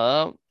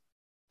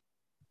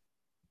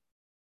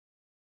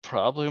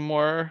 Probably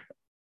more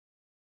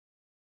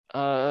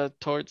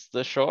towards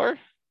the shore,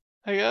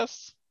 I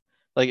guess.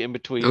 Like in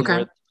between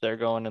where they're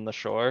going and the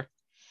shore.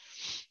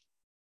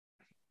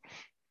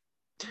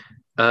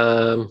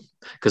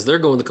 Because they're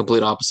going the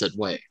complete opposite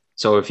way.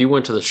 So if you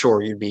went to the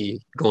shore, you'd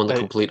be going the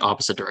complete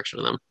opposite direction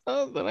of them.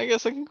 Then I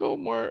guess I can go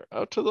more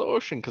out to the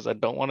ocean because I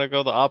don't want to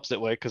go the opposite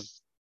way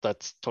because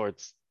that's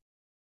towards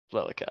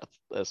Velikath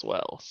as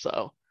well.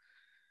 So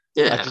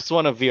yeah, I just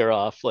want to veer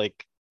off,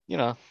 like, you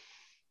know.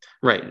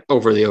 Right,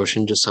 over the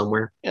ocean, just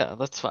somewhere. Yeah,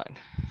 that's fine.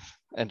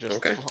 And just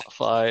Okay.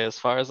 fly as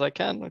far as I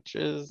can, which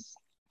is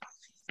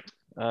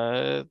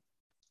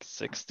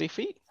 60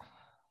 feet.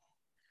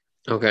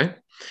 Okay.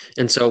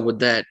 And so with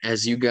that,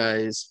 as you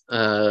guys,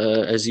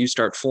 as you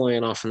start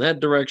flying off in that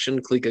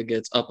direction, Klika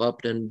gets up,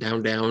 and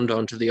down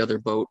onto the other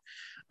boat.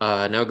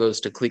 Now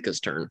goes to Klika's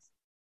turn.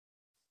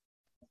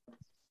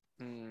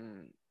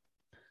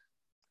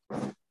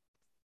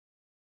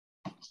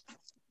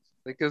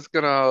 Klika's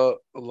gonna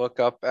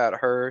look up at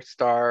her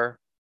star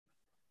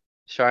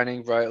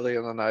shining brightly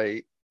in the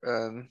night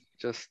and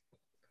just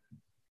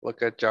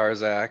look at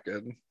Jarzak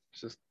and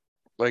just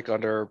like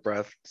under her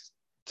breath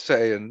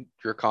say in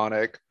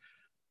Draconic,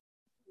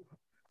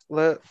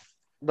 let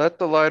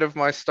the light of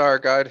my star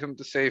guide him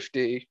to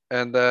safety,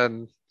 and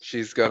then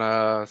she's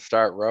gonna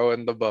start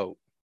rowing the boat.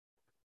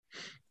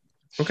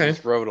 Okay.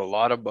 She's rowed a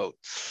lot of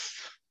boats.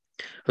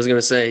 I was going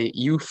to say,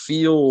 you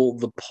feel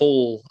the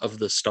pull of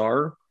the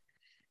star,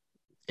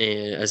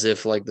 and as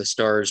if like the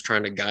star is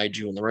trying to guide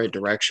you in the right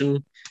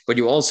direction, but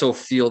you also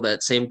feel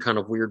that same kind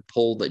of weird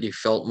pull that you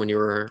felt when you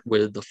were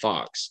with the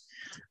fox,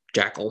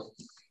 jackal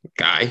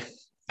guy,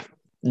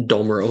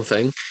 Domero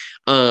thing.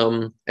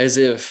 As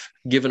if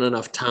given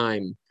enough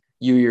time,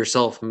 you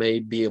yourself may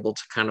be able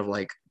to kind of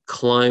like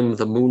climb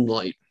the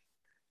moonlight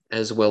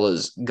as well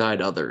as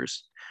guide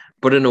others.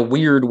 But in a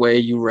weird way,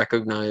 you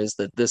recognize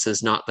that this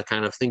is not the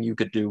kind of thing you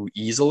could do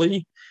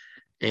easily.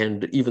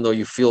 And even though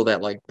you feel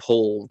that like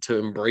pull to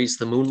embrace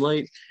the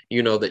moonlight,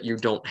 you know that you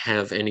don't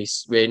have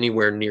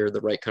anywhere near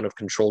the right kind of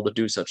control to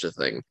do such a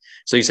thing.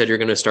 So you said you're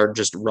going to start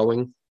just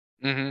rowing?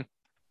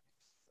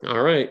 Mm-hmm.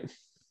 All right.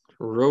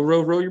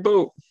 Row your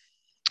boat.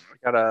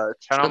 I got a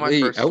 10 on my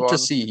first out one. to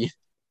sea.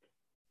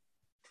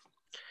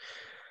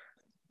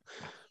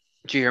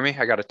 Did you hear me?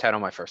 I got a 10 on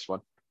my first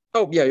one.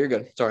 Oh, yeah, you're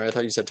good. Sorry, I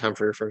thought you said time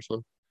for your first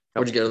one.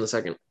 What'd you get on the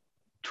second?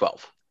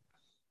 12.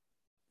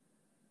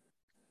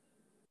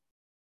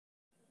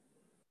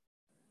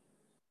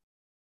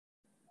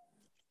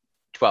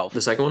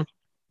 The second one?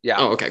 Yeah.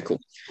 Oh, okay, cool.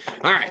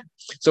 All right.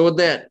 So with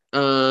that,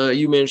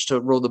 you managed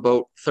to row the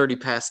boat 30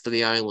 past to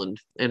the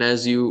island. And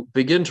as you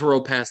begin to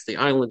row past the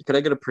island, could I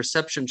get a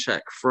perception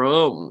check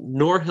from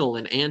Norhill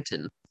and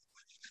Anton?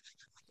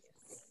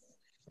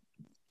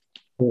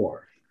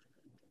 4.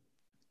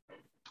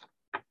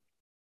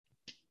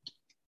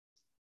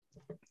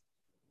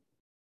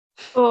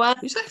 Oh,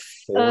 You said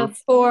 4?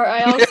 4.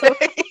 I also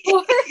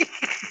 4.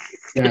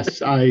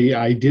 Yes,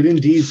 I did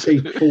indeed say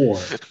 4.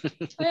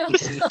 I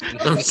also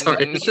I'm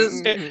sorry. It's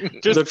just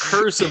the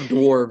curse of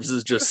dwarves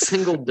is just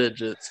single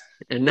digits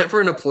and never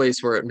in a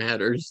place where it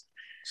matters.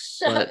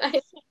 Shut.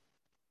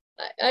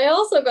 I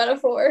also got a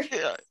 4.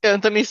 Yeah,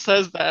 Anthony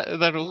says that, and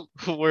then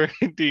we're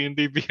in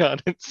D&D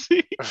Beyond and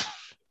see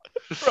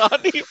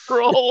Ronnie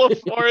roll a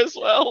 4 as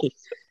well.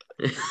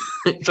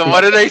 So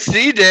what did I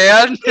see,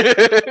 Dan?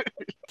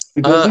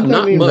 Doesn't that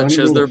Not mean much, Ronnie as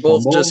rolled they're a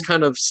both fumble? just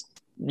kind of,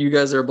 you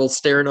guys are both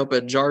staring up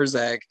at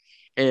Jarzak,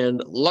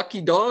 and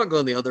Lucky Dog,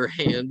 on the other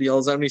hand,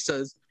 yells out and he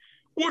says,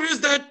 "What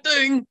is that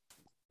thing?"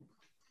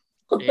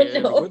 Oh,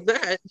 And no. with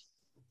that,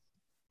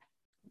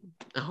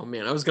 oh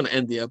man, I was going to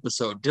end the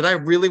episode. Did I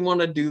really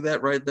want to do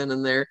that right then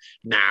and there?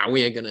 Nah,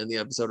 we ain't going to end the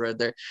episode right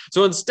there.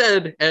 So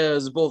instead,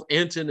 as both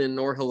Anton and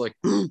Norhill like,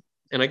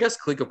 and I guess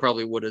Klika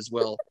probably would as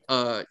well,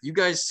 you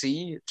guys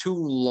see 2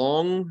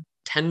 long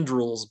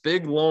tendrils,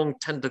 big long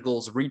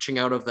tentacles reaching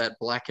out of that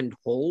blackened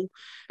hole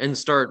and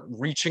start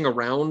reaching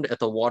around at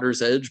the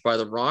water's edge by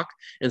the rock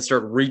and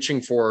start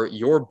reaching for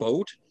your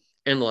boat.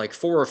 And like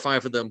 4 or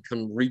 5 of them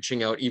come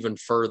reaching out even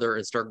further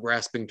and start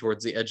grasping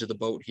towards the edge of the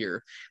boat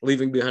here,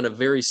 leaving behind a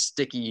very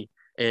sticky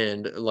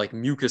and like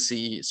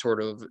mucusy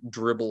sort of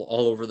dribble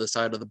all over the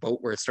side of the boat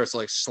where it starts to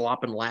like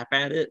slop and lap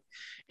at it.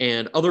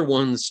 And other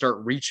ones start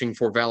reaching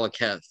for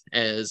Valaketh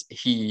as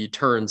he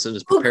turns and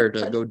is prepared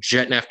to go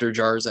jetting after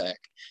Jarzak.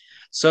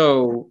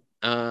 So,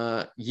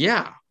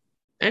 yeah.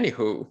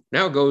 Anywho,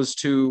 now goes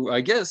to,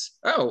 I guess,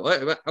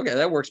 okay,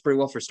 that works pretty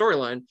well for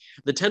storyline.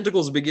 The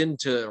tentacles begin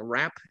to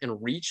wrap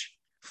and reach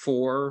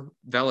for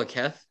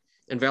Valaketh,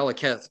 and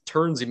Valaketh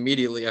turns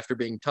immediately after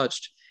being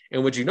touched.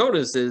 And what you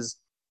notice is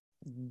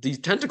these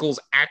tentacles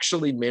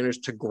actually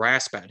manage to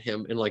grasp at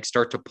him and like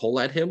start to pull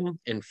at him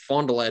and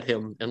fondle at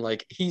him, and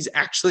like he's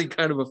actually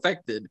kind of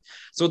affected.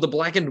 So with the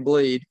blackened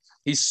blade,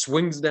 he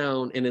swings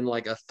down, and in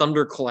like a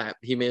thunderclap,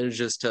 he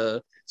manages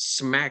to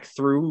smack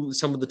through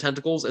some of the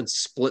tentacles and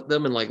split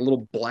them in like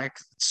little black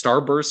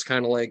starbursts,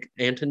 kind of like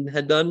Anton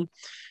had done.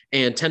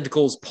 And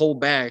tentacles pull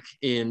back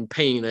in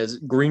pain as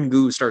green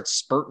goo starts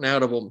spurting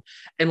out of them.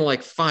 And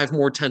like 5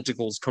 more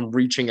tentacles come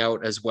reaching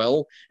out as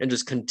well and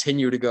just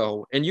continue to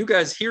go. And you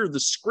guys hear the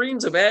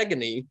screams of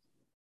agony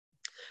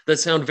that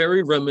sound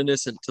very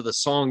reminiscent to the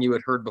song you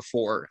had heard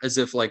before, as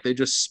if like they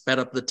just sped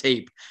up the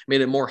tape,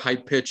 made it more high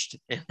pitched,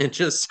 and it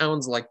just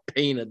sounds like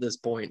pain at this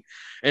point.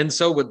 And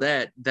so with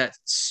that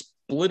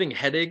splitting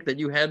headache that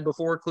you had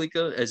before,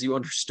 Klika, as you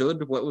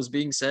understood what was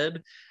being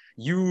said,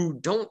 you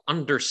don't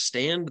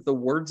understand the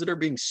words that are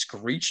being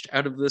screeched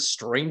out of this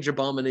strange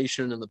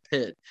abomination in the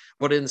pit,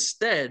 but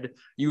instead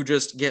you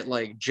just get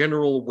like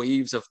general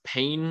waves of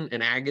pain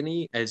and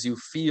agony as you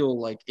feel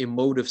like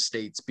emotive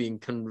states being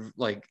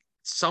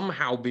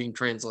somehow being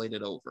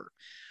translated over.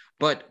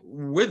 But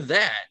with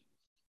that,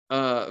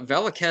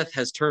 Valaketh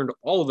has turned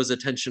all of his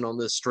attention on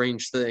this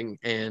strange thing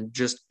and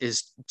just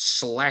is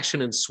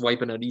slashing and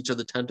swiping at each of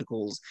the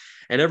tentacles.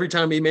 And every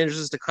time he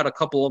manages to cut a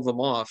couple of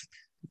them off,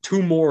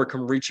 two more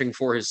come reaching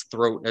for his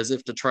throat as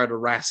if to try to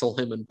wrestle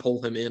him and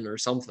pull him in or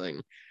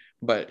something.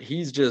 But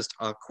he's just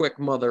a quick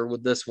mother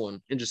with this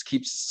one and just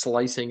keeps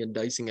slicing and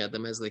dicing at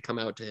them as they come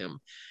out to him.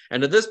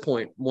 And at this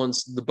point,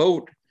 once the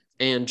boat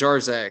and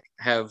Jarzak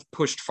have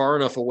pushed far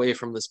enough away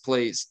from this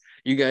place,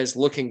 you guys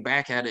looking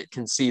back at it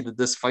can see that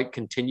this fight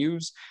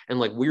continues,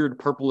 and like weird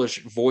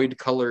purplish void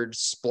colored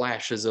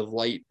splashes of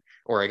light,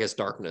 or I guess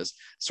darkness,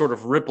 sort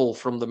of ripple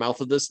from the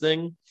mouth of this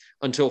thing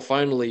until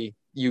finally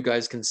you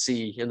guys can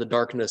see in the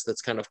darkness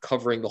that's kind of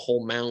covering the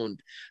whole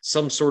mound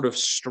some sort of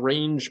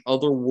strange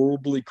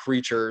otherworldly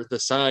creature the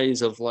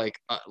size of like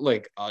a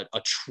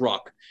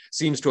truck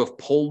seems to have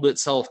pulled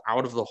itself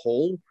out of the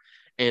hole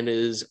and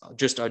is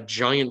just a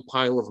giant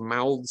pile of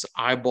mouths,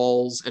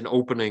 eyeballs, and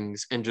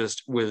openings, and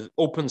just with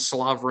open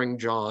slavering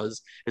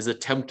jaws is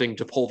attempting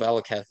to pull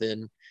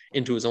Valaketh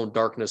into his own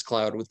darkness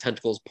cloud with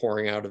tentacles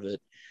pouring out of it.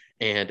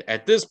 And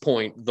at this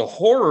point, the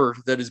horror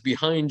that is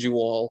behind you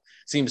all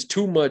seems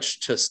too much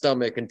to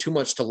stomach and too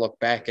much to look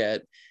back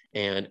at,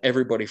 and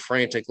everybody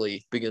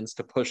frantically begins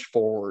to push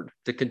forward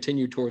to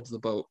continue towards the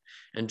boat.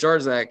 And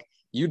Jarzak,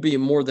 you'd be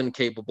more than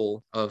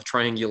capable of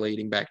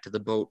triangulating back to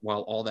the boat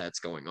while all that's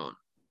going on.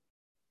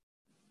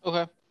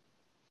 Okay.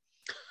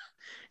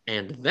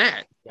 And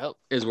that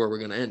is where we're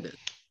going to end it.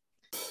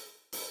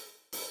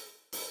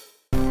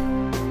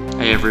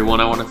 Hey everyone,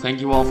 I want to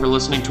thank you all for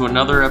listening to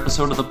another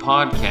episode of the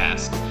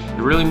podcast.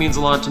 It really means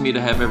a lot to me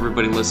to have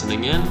everybody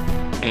listening in.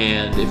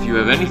 And if you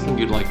have anything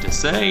you'd like to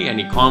say,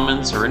 any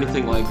comments or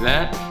anything like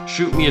that,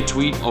 shoot me a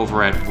tweet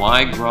over at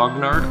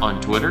ygrognard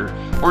on Twitter,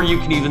 or you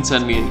can even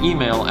send me an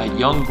email at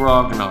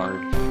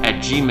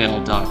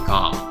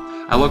younggrognard@gmail.com.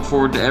 I look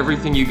forward to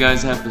everything you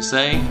guys have to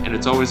say, and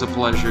it's always a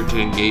pleasure to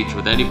engage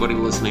with anybody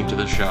listening to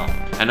the show.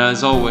 And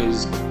as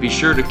always, be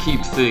sure to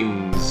keep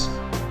things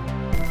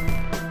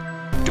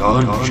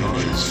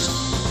dungeonous.